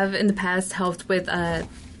have in the past helped with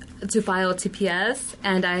to file TPS,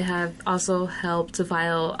 and I have also helped to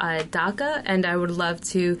file DACA, and I would love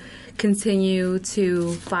to continue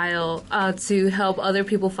to file to help other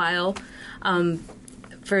people file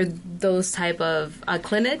for those type of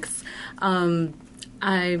clinics. I'm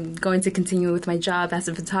going to continue with my job as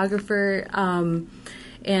a photographer,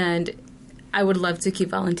 and I would love to keep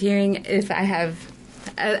volunteering if I have,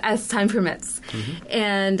 as time permits. Mm-hmm.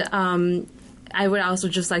 And I would also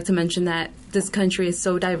just like to mention that this country is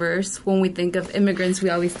so diverse. When we think of immigrants, we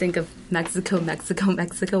always think of Mexico.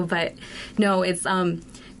 But no, it's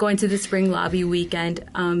going to the Spring Lobby weekend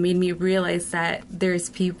made me realize that there's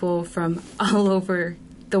people from all over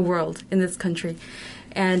the world in this country.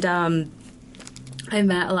 And I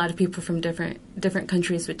met a lot of people from different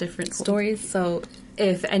countries with different stories. So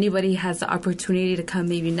if anybody has the opportunity to come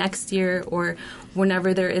maybe next year or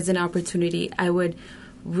whenever there is an opportunity, I would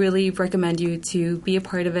really recommend you to be a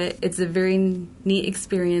part of it. It's a very neat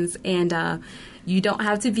experience, and you don't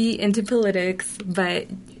have to be into politics, but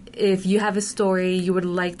if you have a story you would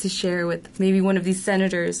like to share with maybe one of these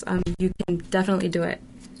senators, you can definitely do it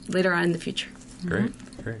later on in the future. Great.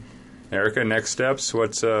 Erica, next steps.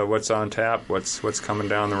 What's on tap? What's coming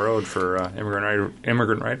down the road for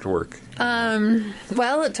immigrant right to work?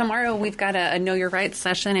 Well, tomorrow we've got a Know Your Rights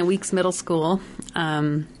session at Weeks Middle School.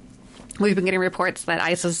 We've been getting reports that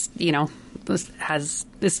ICE is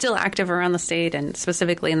still active around the state and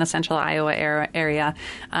specifically in the central Iowa area.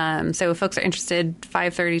 So if folks are interested,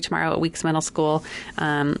 5:30 tomorrow at Weeks Middle School.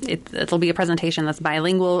 It'll be a presentation that's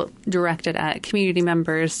bilingual, directed at community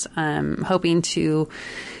members, hoping to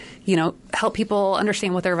help people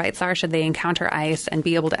understand what their rights are should they encounter ICE and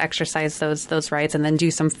be able to exercise those rights, and then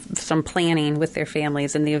do some planning with their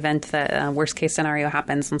families in the event that worst case scenario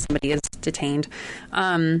happens when somebody is detained.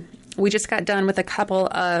 We just got done with a couple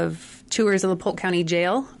of tours of the Polk County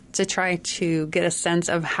Jail to try to get a sense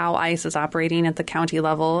of how ICE is operating at the county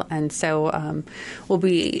level. And so we'll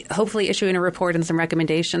be hopefully issuing a report and some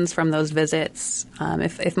recommendations from those visits.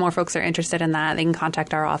 If more folks are interested in that, they can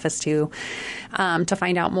contact our office to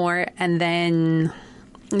find out more. And then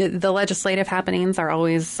the legislative happenings are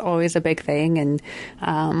always a big thing, and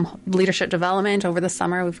leadership development over the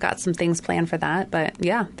summer. We've got some things planned for that, but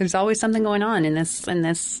yeah, there's always something going on in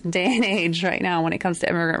this day and age right now when it comes to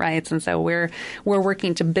immigrant rights, and so we're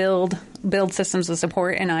working to build systems of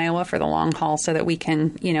support in Iowa for the long haul, so that we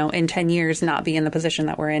can, in 10 years not be in the position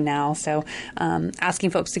that we're in now. So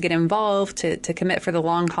asking folks to get involved, to commit for the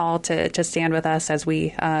long haul, to stand with us as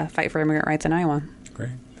we fight for immigrant rights in Iowa.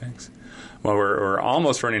 Great, thanks. Well, we're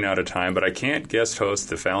almost running out of time, but I can't guest host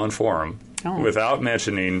the Fallon Forum without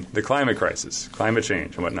mentioning the climate crisis, climate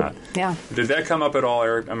change, and whatnot. Yeah. Did that come up at all,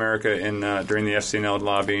 America, during the FCNL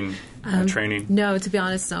lobbying training? No, to be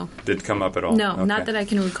honest, no. Did it come up at all? No, okay. Not that I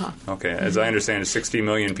can recall. Okay. As I understand it, 60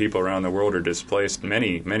 million people around the world are displaced,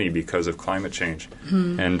 many because of climate change.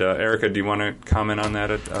 And Erica, do you want to comment on that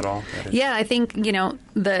at all? Yeah, I think,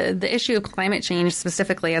 the issue of climate change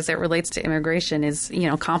specifically as it relates to immigration is,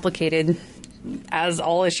 complicated, as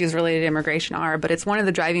all issues related to immigration are, but it's one of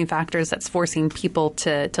the driving factors that's forcing people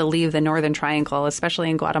to leave the Northern Triangle,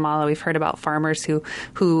 especially in Guatemala. We've heard about farmers who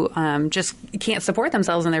just can't support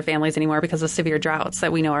themselves and their families anymore because of severe droughts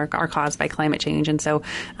that we know are caused by climate change. And so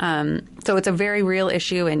it's a very real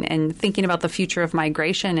issue, and thinking about the future of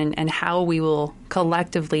migration and how we will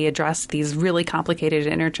collectively address these really complicated,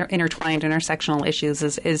 intertwined, intersectional issues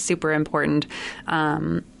is super important.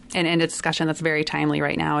 And a discussion that's very timely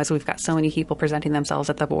right now, as we've got so many people presenting themselves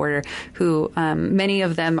at the border who, many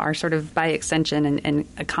of them are sort of by extension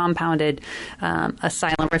and compounded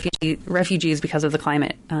asylum refugees because of the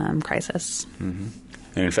climate crisis. Mm-hmm.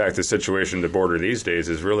 And in fact, the situation at the border these days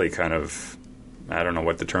is really kind of, I don't know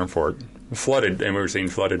what the term for it, flooded, and we're seeing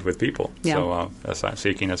flooded with people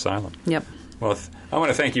seeking asylum. Yep. Well, I want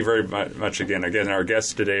to thank you very much again. Again, our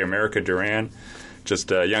guest today, America Duran,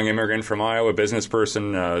 just a young immigrant from Iowa, business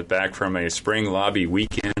person, back from a spring lobby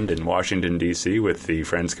weekend in Washington, D.C. with the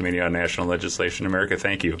Friends Committee on National Legislation. America,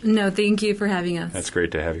 thank you. No, thank you for having us. That's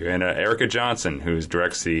great to have you. And Erica Johnson, who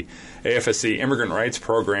directs the AFSC Immigrant Rights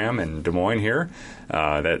Program in Des Moines here.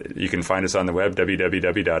 That you can find us on the web,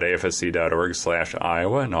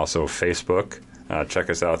 www.afsc.org/Iowa, and also Facebook.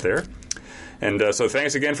 Check us out there. And so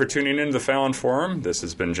thanks again for tuning in to the Fallon Forum. This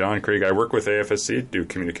has been Jon Krieg. I work with AFSC, do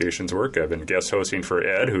communications work. I've been guest hosting for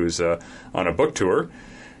Ed, who's on a book tour.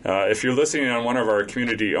 If you're listening on one of our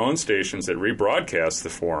community-owned stations that rebroadcast the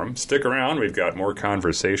forum, stick around. We've got more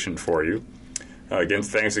conversation for you.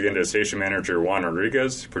 Thanks again to station manager Juan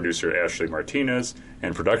Rodriguez, producer Ashley Martinez,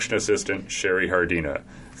 and production assistant Sherry Hardina.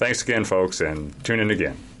 Thanks again, folks, and tune in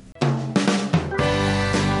again.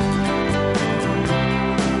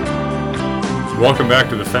 Welcome back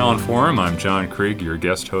to the Fallon Forum. I'm Jon Krieg, your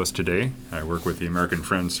guest host today. I work with the American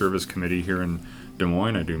Friends Service Committee here in Des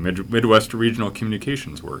Moines. I do Midwest regional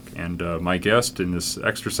communications work. And my guest in this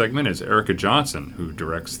extra segment is Erica Johnson, who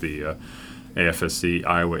directs the AFSC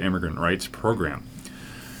Iowa Immigrant Rights Program.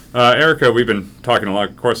 Erica, we've been talking a lot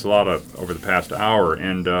over the past hour,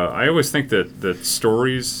 and I always think that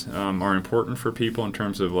stories are important for people in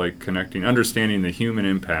terms of understanding the human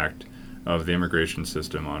impact of the immigration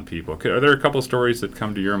system on people. Are there a couple of stories that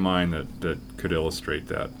come to your mind that could illustrate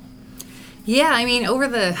that? Yeah, I mean, over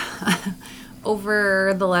the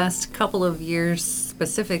last couple of years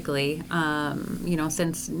specifically,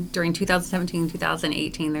 since during 2017,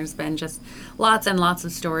 2018, there's been just lots and lots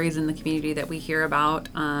of stories in the community that we hear about.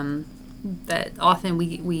 often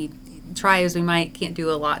we try as we might, can't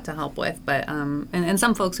do a lot to help with. But and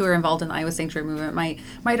some folks who are involved in the Iowa Sanctuary Movement might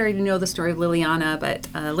already know the story of Liliana. But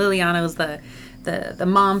Liliana was the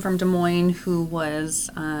mom from Des Moines who was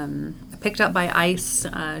picked up by ICE.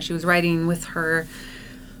 She was riding with her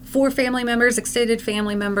 4 family members, extended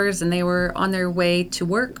family members, and they were on their way to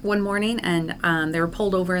work one morning, and they were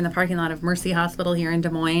pulled over in the parking lot of Mercy Hospital here in Des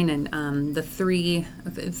Moines. And the three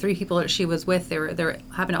people that she was with, they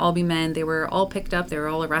happened to all be men. They were all picked up. They were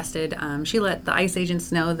all arrested. She let the ICE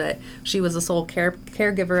agents know that she was the sole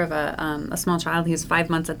caregiver of a small child. He was 5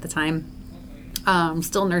 months at the time,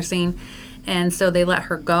 still nursing. And so they let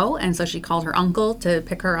her go, and so she called her uncle to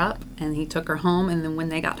pick her up, and he took her home. And then when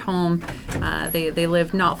they got home, they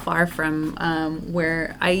lived not far from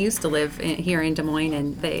where I used to live here in Des Moines,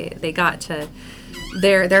 and they got to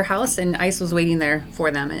their house, and ICE was waiting there for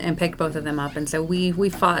them and picked both of them up. And so we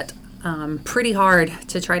fought pretty hard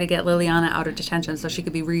to try to get Liliana out of detention so she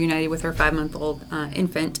could be reunited with her 5-month-old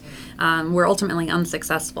infant. We're ultimately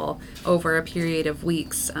unsuccessful over a period of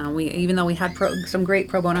weeks. Even though we had some great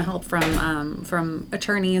pro bono help from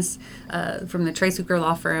attorneys from the Trace Hooker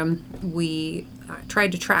Law Firm, we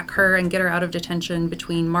tried to track her and get her out of detention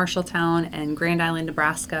between Marshalltown and Grand Island,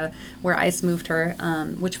 Nebraska, where ICE moved her,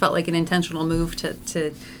 which felt like an intentional move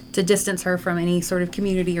to distance her from any sort of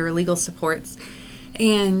community or legal supports.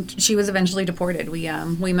 And she was eventually deported. We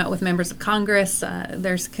met with members of Congress.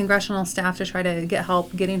 There's congressional staff to try to get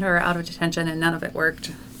help getting her out of detention, and none of it worked.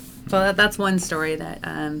 So that's one story that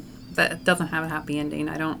doesn't have a happy ending.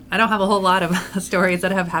 I don't have a whole lot of stories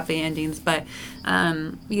that have happy endings, but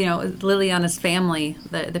Liliana's family,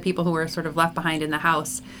 the people who were sort of left behind in the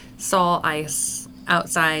house, saw ICE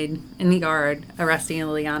outside in the yard arresting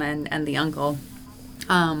Liliana and the uncle,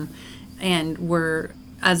 and were,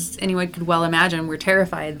 as anyone could well imagine, we're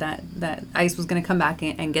terrified that ICE was going to come back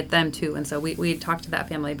and get them too. And so we had talked to that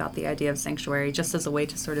family about the idea of sanctuary just as a way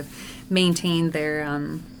to sort of maintain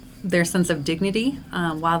their sense of dignity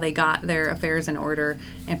while they got their affairs in order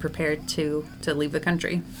and prepared to leave the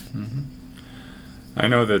country. Mm-hmm. I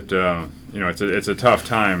know that it's a tough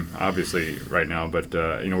time, obviously, right now. But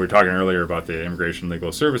we were talking earlier about the Immigration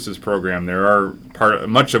Legal Services Program. There are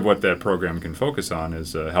much of what that program can focus on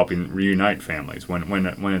is helping reunite families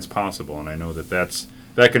when it's possible. And I know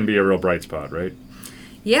that can be a real bright spot, right?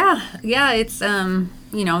 Yeah. It's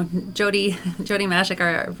Jody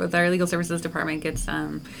Mashik, with our Legal Services Department,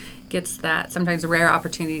 gets that sometimes rare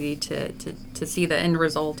opportunity to see the end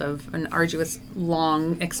result of an arduous,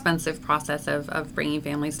 long, expensive process of bringing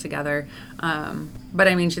families together. But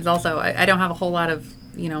I mean, she's also, I don't have a whole lot of,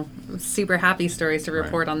 super happy stories to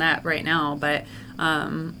report on that right now. But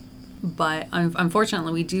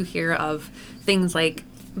unfortunately, we do hear of things like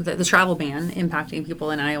the travel ban impacting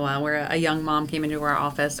people in Iowa, where a young mom came into our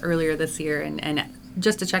office earlier this year and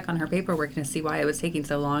just to check on her paperwork and to see why it was taking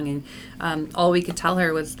so long. And all we could tell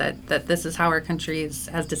her was that this is how our country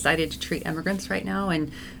has decided to treat immigrants right now. And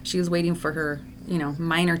she was waiting for her,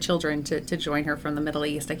 minor children to join her from the Middle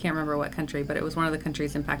East. I can't remember what country, but it was one of the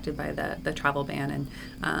countries impacted by the travel ban.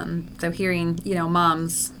 And so hearing,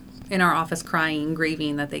 moms in our office crying,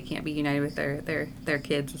 grieving that they can't be united with their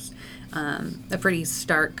kids is a pretty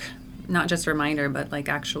stark, not just reminder, but like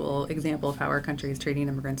actual example of how our country is treating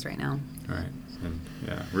immigrants right now. All right. And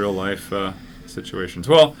real life situations.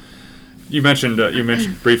 Well, you mentioned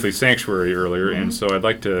briefly sanctuary earlier, mm-hmm. and so I'd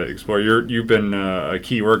like to explore. You've been a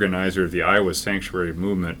key organizer of the Iowa Sanctuary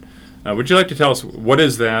Movement. Would you like to tell us what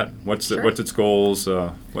is that? What's its goals?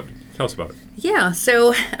 Tell us about it. Yeah.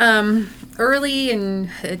 So early in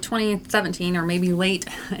 2017, or maybe late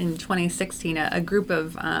in 2016, a group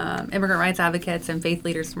of immigrant rights advocates and faith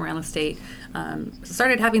leaders from around the state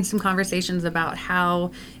started having some conversations about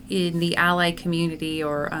how in the ally community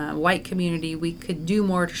or white community we could do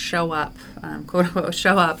more to show up, quote unquote,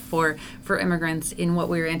 show up for immigrants in what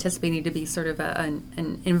we were anticipating to be sort of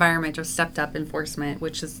an environment of stepped up enforcement,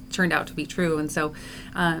 which has turned out to be true. And so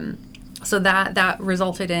that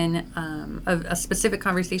resulted in a specific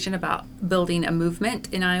conversation about building a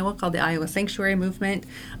movement in Iowa called the Iowa Sanctuary Movement.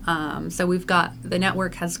 So the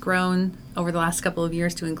network has grown over the last couple of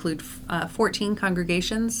years to include 14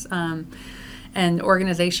 congregations and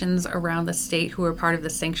organizations around the state who are part of the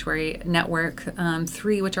sanctuary network,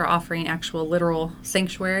 3 which are offering actual literal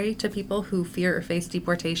sanctuary to people who fear or face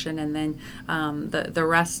deportation, and then the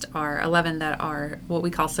rest are 11 that are what we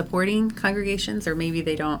call supporting congregations, or maybe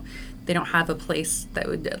they don't they don't have a place that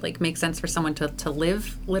would like make sense for someone to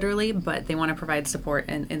live literally, but they want to provide support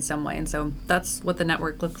in some way. And so that's what the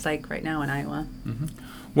network looks like right now in Iowa. Mm-hmm.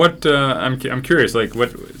 What I'm curious, like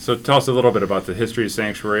so tell us a little bit about the history of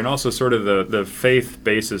Sanctuary and also sort of the faith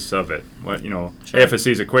basis of it. What, Sure.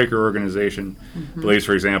 AFSC is a Quaker organization, believes,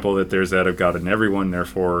 for example, that there's that of God in everyone,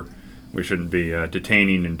 therefore we shouldn't be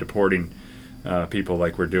detaining and deporting people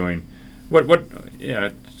like we're doing.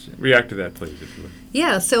 React to that, please, if you would.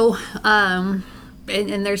 Yeah, so and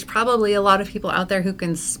there's probably a lot of people out there who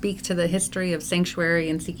can speak to the history of sanctuary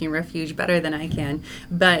and seeking refuge better than I can,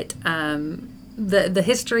 but the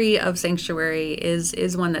history of sanctuary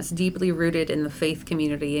is one that's deeply rooted in the faith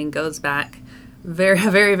community and goes back very,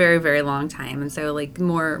 very, very, very long time. And so, like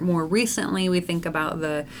more recently, we think about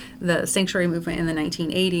the sanctuary movement in the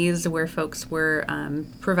 1980s, where folks were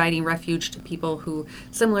providing refuge to people who,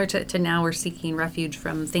 similar to now, were seeking refuge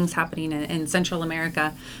from things happening in Central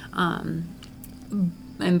America.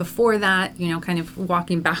 And before that, kind of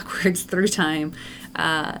walking backwards through time,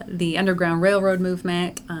 the Underground Railroad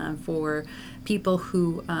movement for people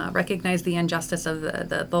who recognized the injustice of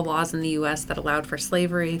the laws in the U.S. that allowed for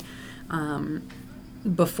slavery.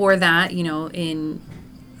 Before that, in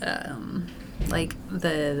like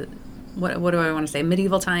what do I want to say,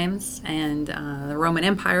 medieval times and the Roman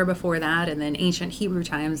Empire before that, and then ancient Hebrew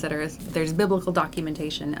times, there's biblical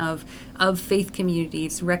documentation of faith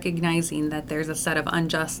communities recognizing that there's a set of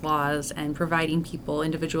unjust laws and providing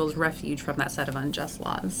individuals refuge from that set of unjust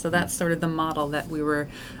laws. So that's sort of the model that we were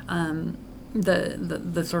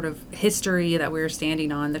the sort of history that we were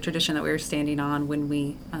standing on, the tradition that we were standing on when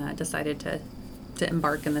we decided to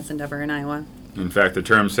embark in this endeavor in Iowa. In fact, the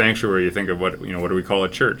term sanctuary, you think of what do we call a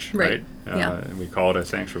church, right? Yeah. We call it a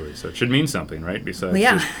sanctuary, so it should mean something, right? Besides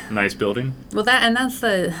just a nice building. Well,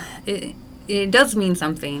 it does mean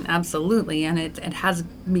something, absolutely, and it has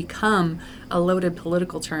become a loaded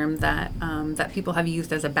political term that people have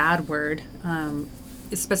used as a bad word.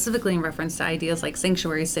 Specifically in reference to ideas like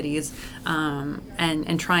sanctuary cities,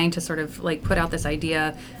 and trying to sort of like put out this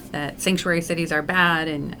idea that sanctuary cities are bad,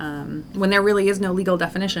 and when there really is no legal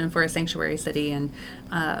definition for a sanctuary city,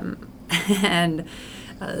 and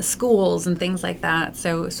schools and things like that.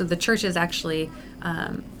 So the church is actually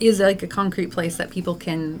is like a concrete place that people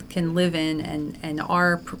can live in and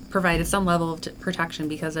are provided some level of protection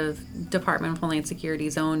because of Department of Homeland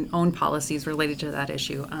Security's own policies related to that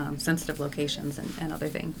issue, sensitive locations and other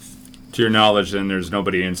things. To your knowledge, then, there's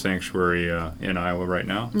nobody in sanctuary in Iowa right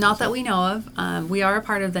now? Not that we know of. We are a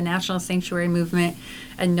part of the National Sanctuary Movement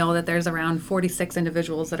and know that there's around 46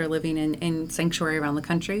 individuals that are living in sanctuary around the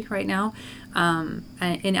country right now.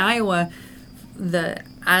 In Iowa,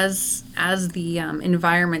 as the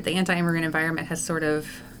environment, the anti-immigrant environment has sort of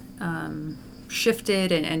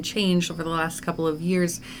shifted and changed over the last couple of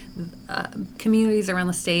years, communities around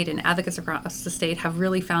the state and advocates across the state have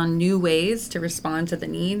really found new ways to respond to the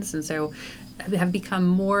needs, and so have become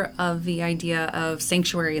more of the idea of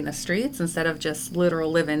sanctuary in the streets instead of just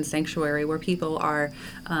literal live-in sanctuary, where people are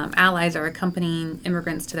allies are accompanying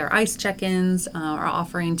immigrants to their ICE check-ins, are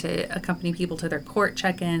offering to accompany people to their court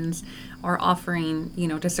check-ins, are offering,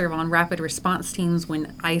 to serve on rapid response teams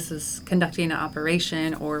when ICE is conducting an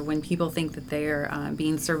operation or when people think that they're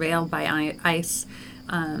being surveilled by ICE.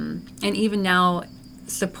 And even now,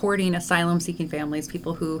 supporting asylum-seeking families,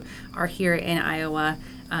 people who are here in Iowa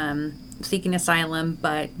seeking asylum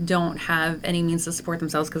but don't have any means to support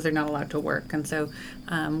themselves because they're not allowed to work. And so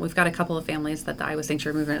we've got a couple of families that the Iowa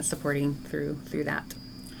Sanctuary Movement is supporting through that.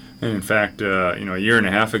 And in fact, a year and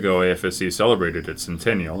a half ago, AFSC celebrated its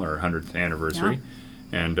centennial, or 100th anniversary. Yeah.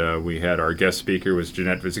 And we had our guest speaker was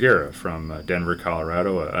Jeanette Vizguera from Denver,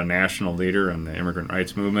 Colorado, a national leader in the immigrant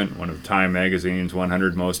rights movement, one of Time Magazine's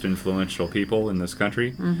 100 most influential people in this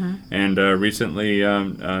country. Mm-hmm. And recently,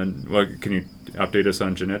 can you update us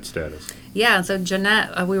on Jeanette's status? Yeah, so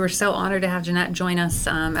Jeanette, we were so honored to have Jeanette join us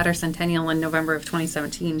at our centennial in November of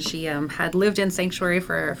 2017. She had lived in sanctuary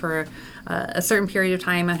for a certain period of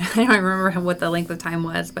time. I don't remember what the length of time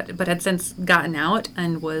was, but had since gotten out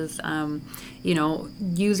and was,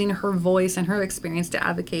 using her voice and her experience to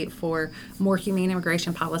advocate for more humane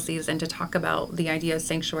immigration policies and to talk about the idea of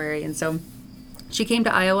sanctuary. And so she came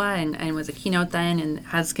to Iowa and was a keynote then and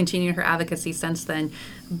has continued her advocacy since then.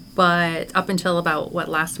 But up until about,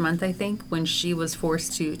 last month, I think, when she was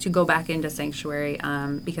forced to go back into sanctuary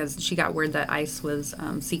because she got word that ICE was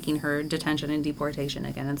seeking her detention and deportation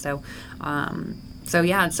again. And so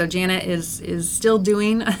Janet is still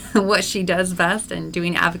doing what she does best and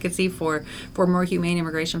doing advocacy for more humane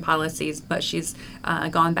immigration policies, but she's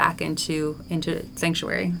gone back into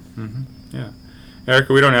sanctuary. Mm-hmm. Yeah.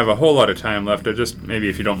 Erica, we don't have a whole lot of time left. Just maybe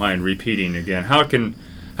if you don't mind repeating again, how can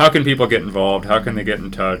people get involved? How can they get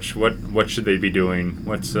in touch? What should they be doing?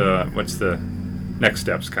 What's the next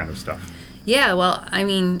steps kind of stuff? Yeah, well, I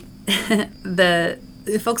mean, the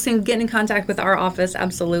folks can get in contact with our office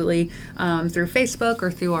absolutely through Facebook or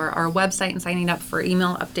through our website and signing up for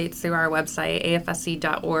email updates through our website,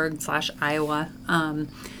 afsc.org/Iowa.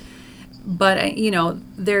 But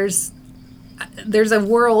there's a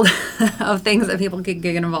world of things that people can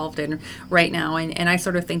get involved in right now, and I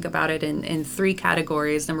sort of think about it in three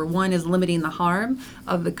categories. Number one is limiting the harm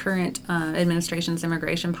of the current administration's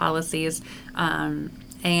immigration policies.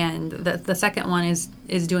 And the second one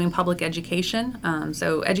is doing public education,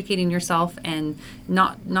 so educating yourself and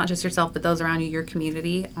not just yourself, but those around you, your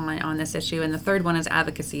community on this issue. And the third one is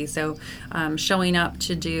advocacy, so showing up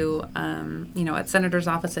to do, at senators'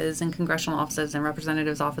 offices and congressional offices and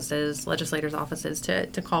representatives' offices, legislators' offices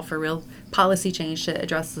to call for real policy change to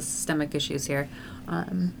address the systemic issues here.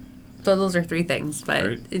 So those are three things. But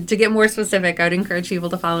Great. To get more specific, I would encourage people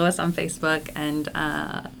to follow us on Facebook and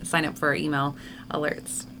sign up for our email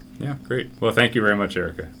alerts. Yeah, great. Well, thank you very much,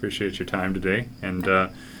 Erica. Appreciate your time today. And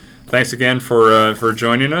thanks again for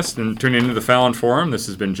joining us and tuning into the Fallon Forum. This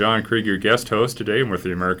has been Jon Krieg, your guest host today. I'm with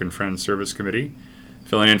the American Friends Service Committee.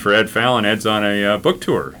 Filling in for Ed Fallon. Ed's on a book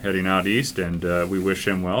tour heading out east, and we wish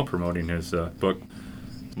him well promoting his book,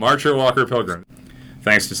 Marcher Walker Pilgrim.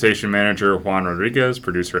 Thanks to station manager Juan Rodriguez,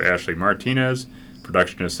 producer Ashley Martinez,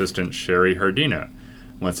 production assistant Sherry Hardina.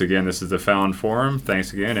 Once again, this is the Fallon Forum.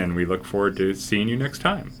 Thanks again, and we look forward to seeing you next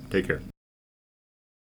time. Take care.